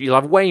overshoot. You'll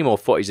have way more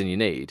footage than you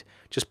need.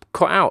 Just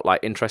cut out like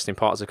interesting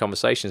parts of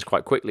conversations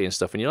quite quickly and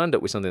stuff, and you'll end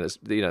up with something that's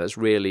that's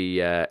really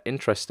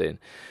interesting.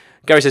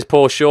 Gary says,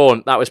 "Poor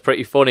Sean, that was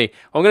pretty funny."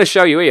 I'm going to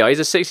show you here. Here's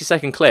a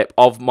 60-second clip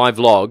of my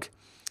vlog.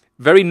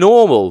 Very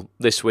normal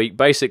this week.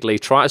 Basically,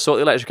 trying to sort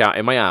the electric out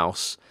in my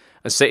house,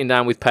 and sitting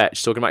down with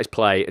Petch talking about his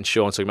play, and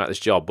Sean talking about this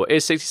job. But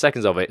here's 60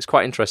 seconds of it. It's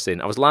quite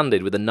interesting. I was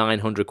landed with a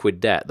 900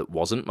 quid debt that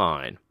wasn't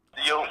mine.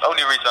 The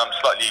only reason I'm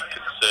slightly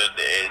concerned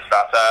is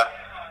that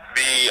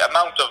the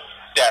amount of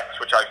debt,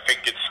 which I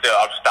think is still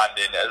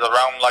outstanding, is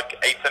around like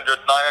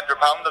 £800,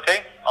 £900,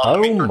 okay?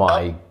 Oh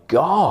my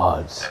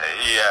God.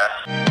 Yeah.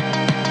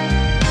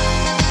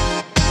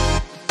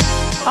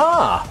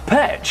 Ah,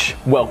 Petch,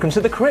 welcome to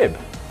the crib.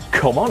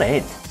 Come on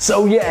in.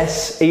 So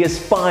yes, he has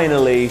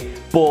finally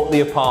bought the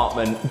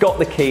apartment, got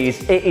the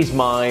keys, it is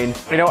mine.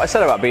 You know what I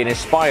said about being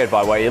inspired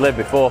by where you lived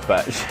before,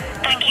 Petch?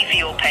 Thank you for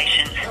your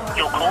patience.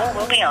 Your call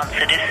will be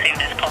answered as soon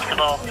as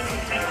possible.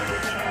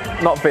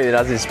 Not feeling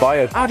as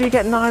inspired. How do you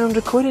get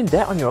 900 quid in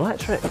debt on your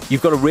electric?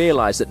 You've got to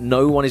realise that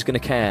no one is going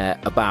to care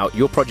about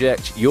your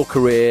project, your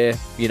career,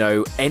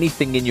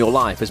 anything in your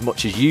life as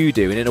much as you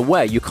do, and in a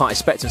way you can't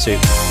expect them to.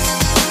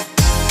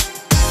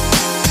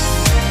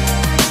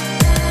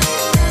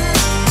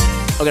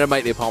 I'm going to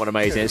make the apartment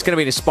amazing. It's going to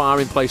be an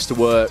inspiring place to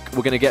work.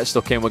 We're going to get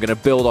stuck in. We're going to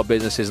build our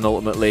businesses and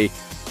ultimately,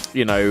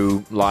 we've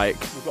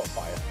got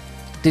fire.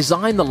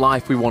 Design the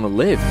life we want to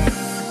live.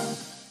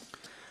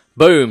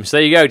 Boom. So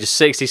there you go. Just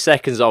 60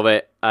 seconds of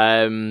it.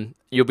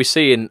 You'll be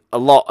seeing a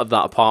lot of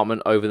that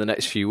apartment over the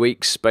next few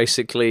weeks.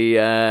 Basically,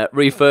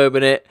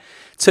 refurbing it,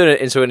 turn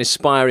it into an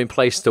inspiring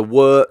place to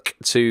work,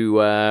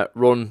 to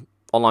run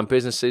online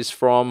businesses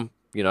from.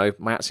 My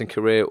acting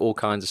career, all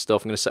kinds of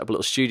stuff. I'm going to set up a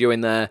little studio in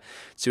there,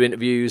 do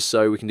interviews,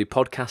 so we can do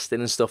podcasting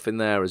and stuff in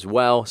there as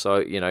well. So,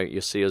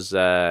 you'll see us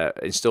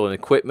installing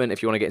equipment.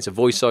 If you want to get into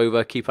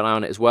voiceover, keep an eye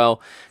on it as well.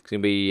 I'm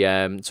going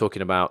to be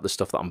talking about the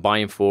stuff that I'm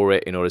buying for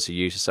it in order to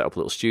use to set up a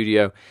little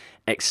studio,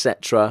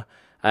 etc.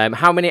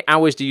 How many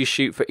hours do you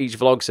shoot for each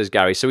vlog, says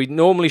Gary? So we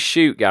normally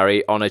shoot,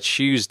 Gary, on a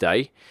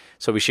Tuesday.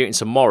 So we're shooting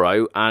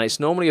tomorrow, and it's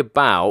normally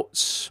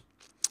about...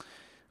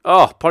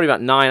 probably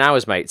about 9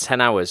 hours, mate, 10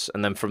 hours.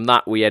 And then from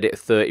that, we edit a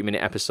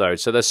 30-minute episode.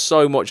 So there's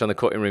so much on the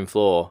cutting room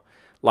floor,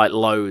 like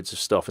loads of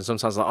stuff. And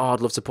sometimes I'd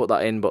love to put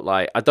that in, but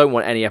I don't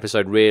want any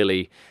episode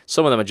really.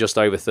 Some of them are just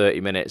over 30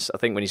 minutes. I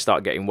think when you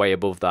start getting way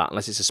above that,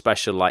 unless it's a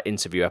special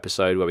interview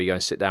episode where we go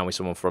and sit down with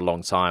someone for a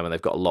long time and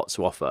they've got a lot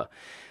to offer,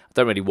 I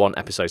don't really want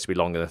episodes to be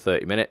longer than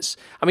 30 minutes.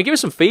 I mean, give us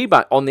some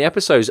feedback on the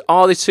episodes.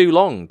 Are they too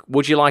long?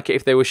 Would you like it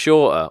if they were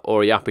shorter? Or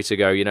are you happy to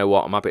go, you know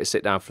what, I'm happy to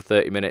sit down for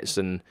 30 minutes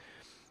and...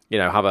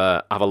 have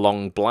a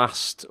long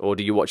blast, or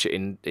do you watch it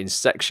in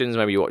sections?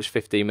 Maybe you watch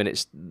 15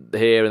 minutes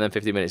here and then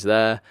 15 minutes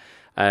there.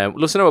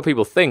 Let's know what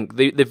people think.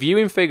 The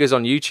viewing figures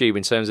on YouTube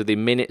in terms of the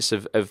minutes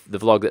of the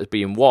vlog that's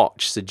being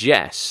watched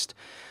suggest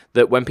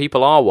that when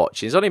people are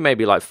watching, it's only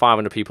maybe like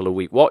 500 people a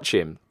week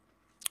watching,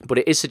 but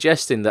it is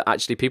suggesting that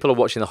actually people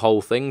are watching the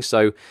whole thing.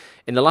 So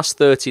in the last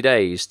 30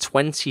 days,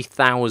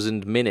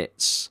 20,000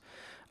 minutes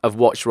of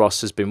Watch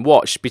Ross has been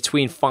watched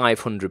between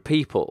 500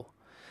 people.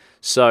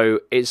 So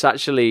it's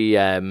actually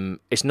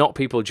it's not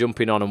people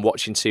jumping on and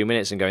watching 2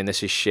 minutes and going,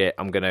 "This is shit.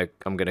 I'm gonna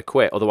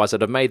quit." Otherwise,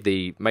 I'd have made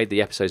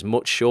the episodes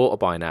much shorter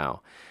by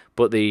now.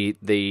 But the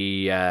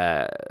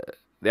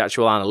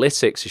actual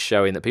analytics is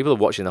showing that people are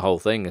watching the whole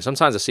thing. And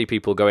sometimes I see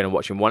people going and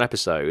watching one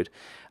episode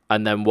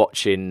and then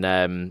watching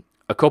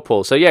a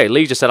couple. So yeah,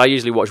 Lee just said I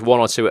usually watch one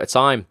or two at a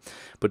time,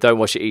 but don't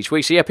watch it each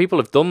week. So yeah, people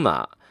have done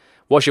that.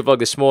 Watch your vlog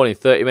this morning,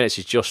 30 minutes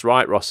is just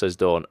right, Ross says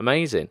Dawn.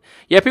 Amazing.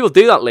 Yeah, people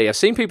do that, Lee. I've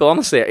seen people,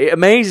 honestly, it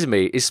amazes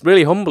me. It's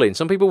really humbling.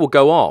 Some people will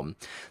go on,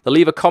 they'll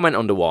leave a comment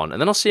under one, and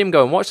then I'll see them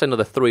go and watch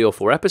another 3 or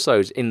 4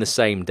 episodes in the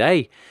same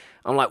day.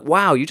 I'm like,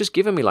 wow, you've just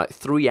given me like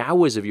 3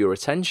 hours of your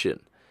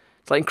attention.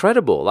 It's like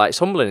incredible. Like, it's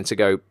humbling to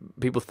go,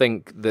 people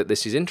think that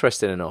this is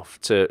interesting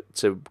enough to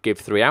give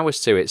 3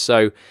 hours to it.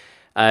 So,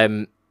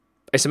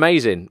 it's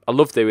amazing. I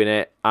love doing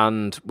it,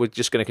 and we're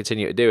just going to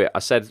continue to do it. I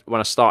said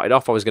when I started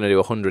off I was going to do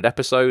 100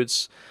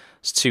 episodes.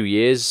 It's 2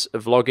 years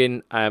of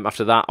vlogging.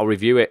 After that, I'll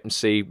review it and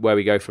see where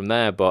we go from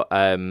there. But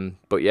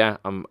yeah,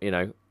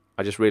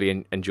 I just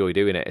really enjoy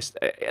doing it.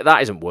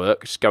 That isn't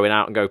work. Just going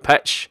out and go,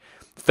 Petch,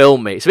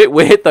 film me. It's a bit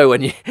weird though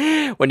when you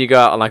go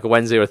out on like a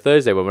Wednesday or a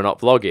Thursday when we're not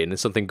vlogging and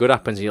something good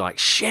happens and you're like,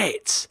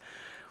 shit,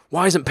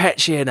 why isn't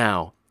Petch here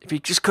now? If you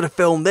just could have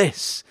filmed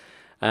this.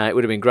 It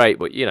would have been great,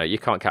 but you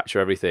can't capture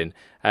everything.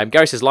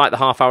 Gary says, like the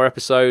half-hour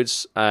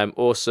episodes.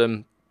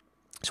 Awesome.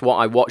 It's what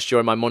I watched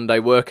during my Monday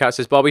workout,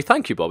 says Bobby.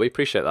 Thank you, Bobby.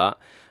 Appreciate that.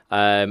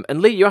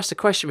 And Lee, you asked a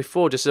question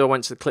before, just as I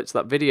went to the clips of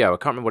that video. I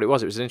can't remember what it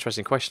was. It was an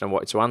interesting question I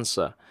wanted to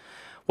answer.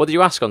 What did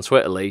you ask on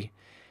Twitter, Lee?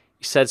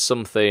 You said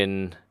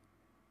something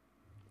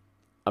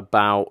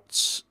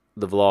about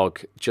the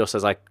vlog just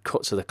as I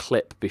cut to the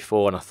clip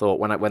before, and I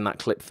thought when that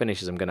clip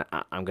finishes, I'm gonna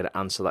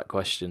answer that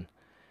question.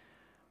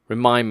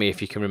 Remind me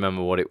if you can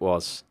remember what it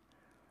was.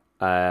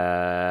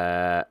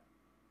 Can't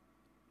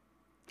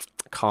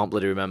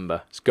bloody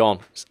remember. It's gone.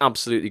 It's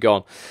absolutely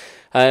gone.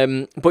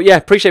 But yeah,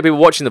 appreciate people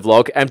watching the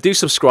vlog. Do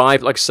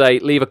subscribe. Like I say,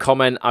 leave a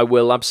comment. I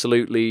will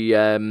absolutely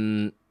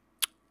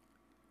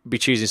be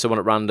choosing someone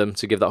at random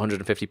to give that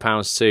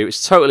 £150 to.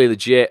 It's totally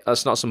legit.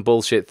 That's not some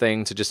bullshit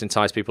thing to just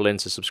entice people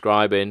into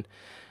subscribing.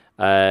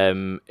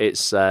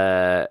 It's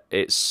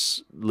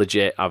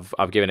legit.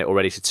 I've given it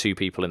already to 2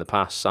 people in the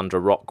past. Sandra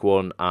Rock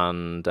one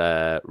and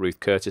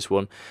Ruth Curtis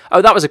one.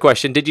 Oh, that was a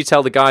question. Did you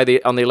tell the guy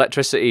on the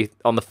electricity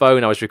on the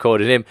phone I was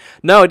recording him?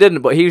 No, I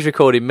didn't, but he was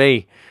recording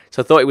me.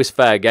 So I thought it was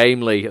fair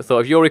game, Lee. I thought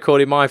if you're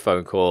recording my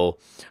phone call,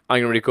 I'm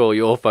going to record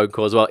your phone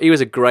call as well. He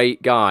was a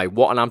great guy.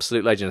 What an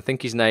absolute legend. I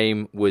think his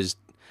name was...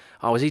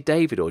 Oh, was he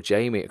David or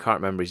Jamie? I can't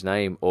remember his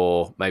name.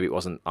 Or maybe it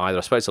wasn't either.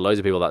 I spoke to loads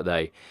of people that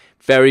day.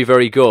 Very,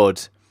 very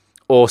good.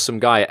 Awesome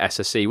guy at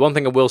SSE. One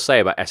thing I will say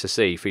about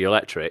SSE for your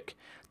electric,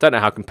 don't know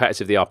how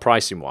competitive they are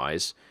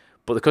pricing-wise,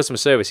 but the customer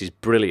service is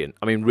brilliant.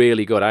 I mean,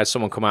 really good. I had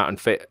someone come out and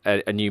fit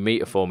a new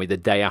meter for me the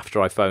day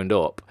after I phoned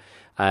up,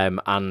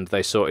 and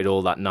they sorted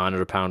all that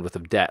 £900 worth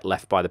of debt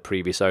left by the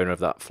previous owner of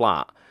that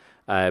flat.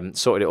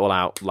 Sorted it all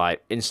out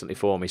like instantly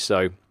for me.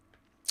 So,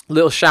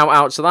 little shout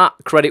out to that.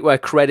 Credit where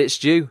credit's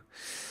due.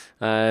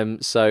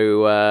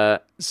 So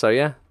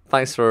yeah.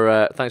 Thanks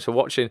for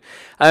watching.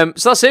 So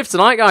that's it for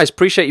tonight, guys.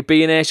 Appreciate you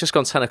being here. It's just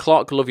gone 10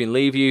 o'clock. Love you and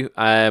leave you.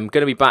 Going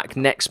to be back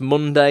next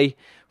Monday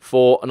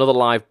for another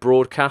live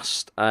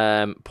broadcast.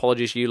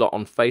 Apologies, you lot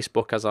on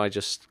Facebook, as I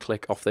just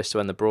click off this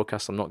to end the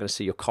broadcast. I'm not going to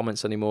see your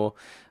comments anymore.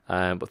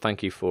 But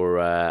thank you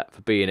for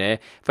being here.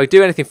 If I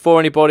do anything for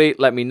anybody,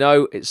 let me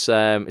know. It's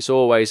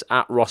always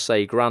at Ross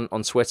A. Grant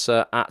on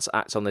Twitter, at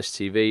Act on This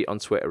TV on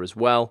Twitter as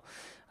well.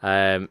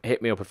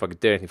 Hit me up if I could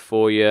do anything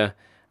for you.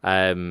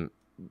 Get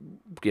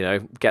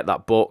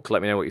that book.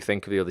 Let me know what you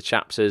think of the other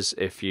chapters.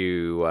 If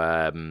you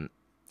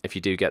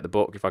do get the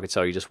book, if I could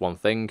tell you just one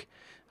thing,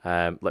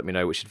 let me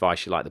know which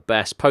advice you like the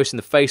best. Post in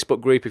the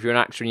Facebook group if you're an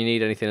actor and you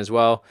need anything as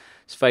well.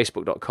 It's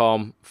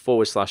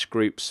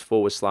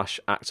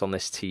facebook.com/groups/Act on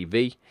This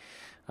TV.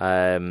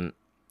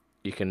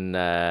 You can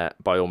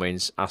by all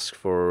means ask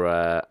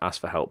for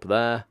help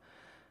there.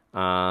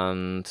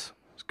 And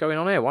what's going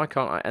on here? Why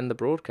can't I end the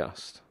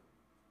broadcast?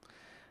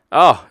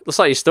 Oh, looks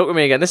like you're stuck with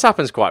me again. This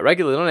happens quite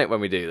regularly, doesn't it, when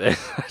we do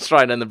this?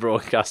 Try and end the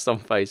broadcast on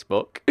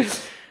Facebook.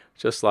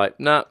 Just like,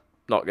 nah,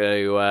 not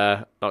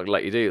gonna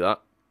let you do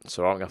that.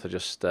 So I'm gonna have to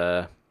just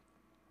bear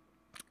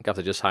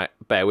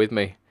with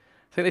me. I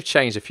think they've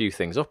changed a few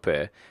things up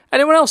here.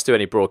 Anyone else do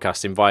any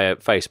broadcasting via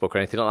Facebook or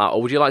anything like that?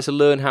 Or would you like to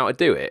learn how to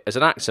do it? As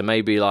an actor,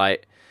 maybe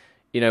like,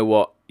 you know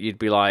what, you'd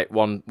be like,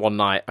 one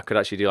night I could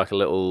actually do like a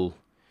little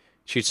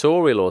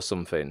tutorial or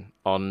something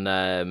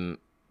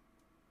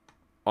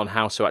on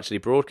how to actually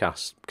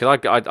broadcast, because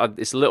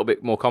it's a little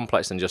bit more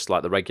complex than just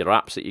like the regular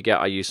apps that you get.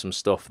 I use some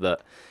stuff that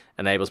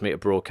enables me to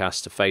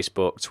broadcast to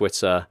Facebook,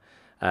 Twitter,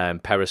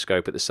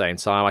 Periscope at the same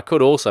time. I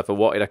could also, if I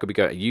wanted, I could be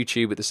going to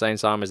YouTube at the same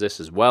time as this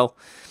as well.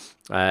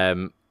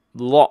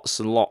 Lots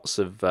and lots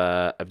of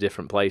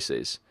different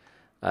places.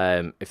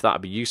 If that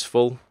would be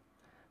useful,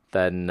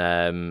 then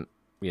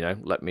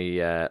let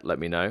me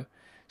know.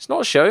 It's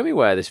not showing me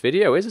where this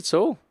video is at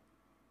all.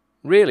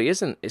 Really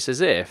isn't. It's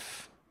as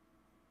if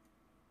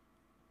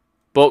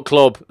Book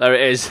club, there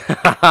it is.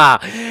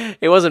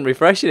 It wasn't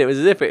refreshing. It was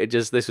as if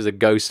this was a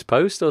ghost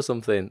post or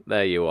something.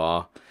 There you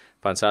are.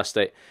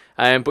 Fantastic.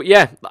 But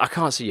yeah, I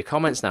can't see your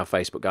comments now,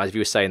 Facebook guys. If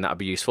you were saying that would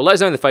be useful. Let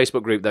us know in the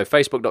Facebook group though,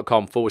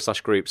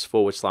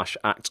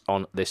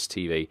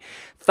 facebook.com/groups/ActOnThisTV.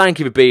 Thank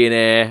you for being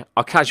here.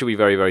 I'll catch up with you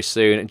very, very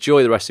soon.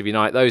 Enjoy the rest of your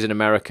night. Those in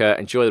America,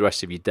 enjoy the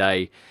rest of your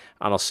day.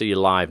 And I'll see you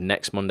live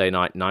next Monday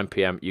night, 9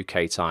 PM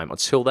UK time.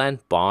 Until then,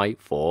 bye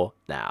for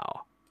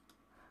now.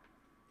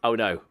 Oh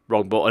no,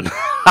 wrong button.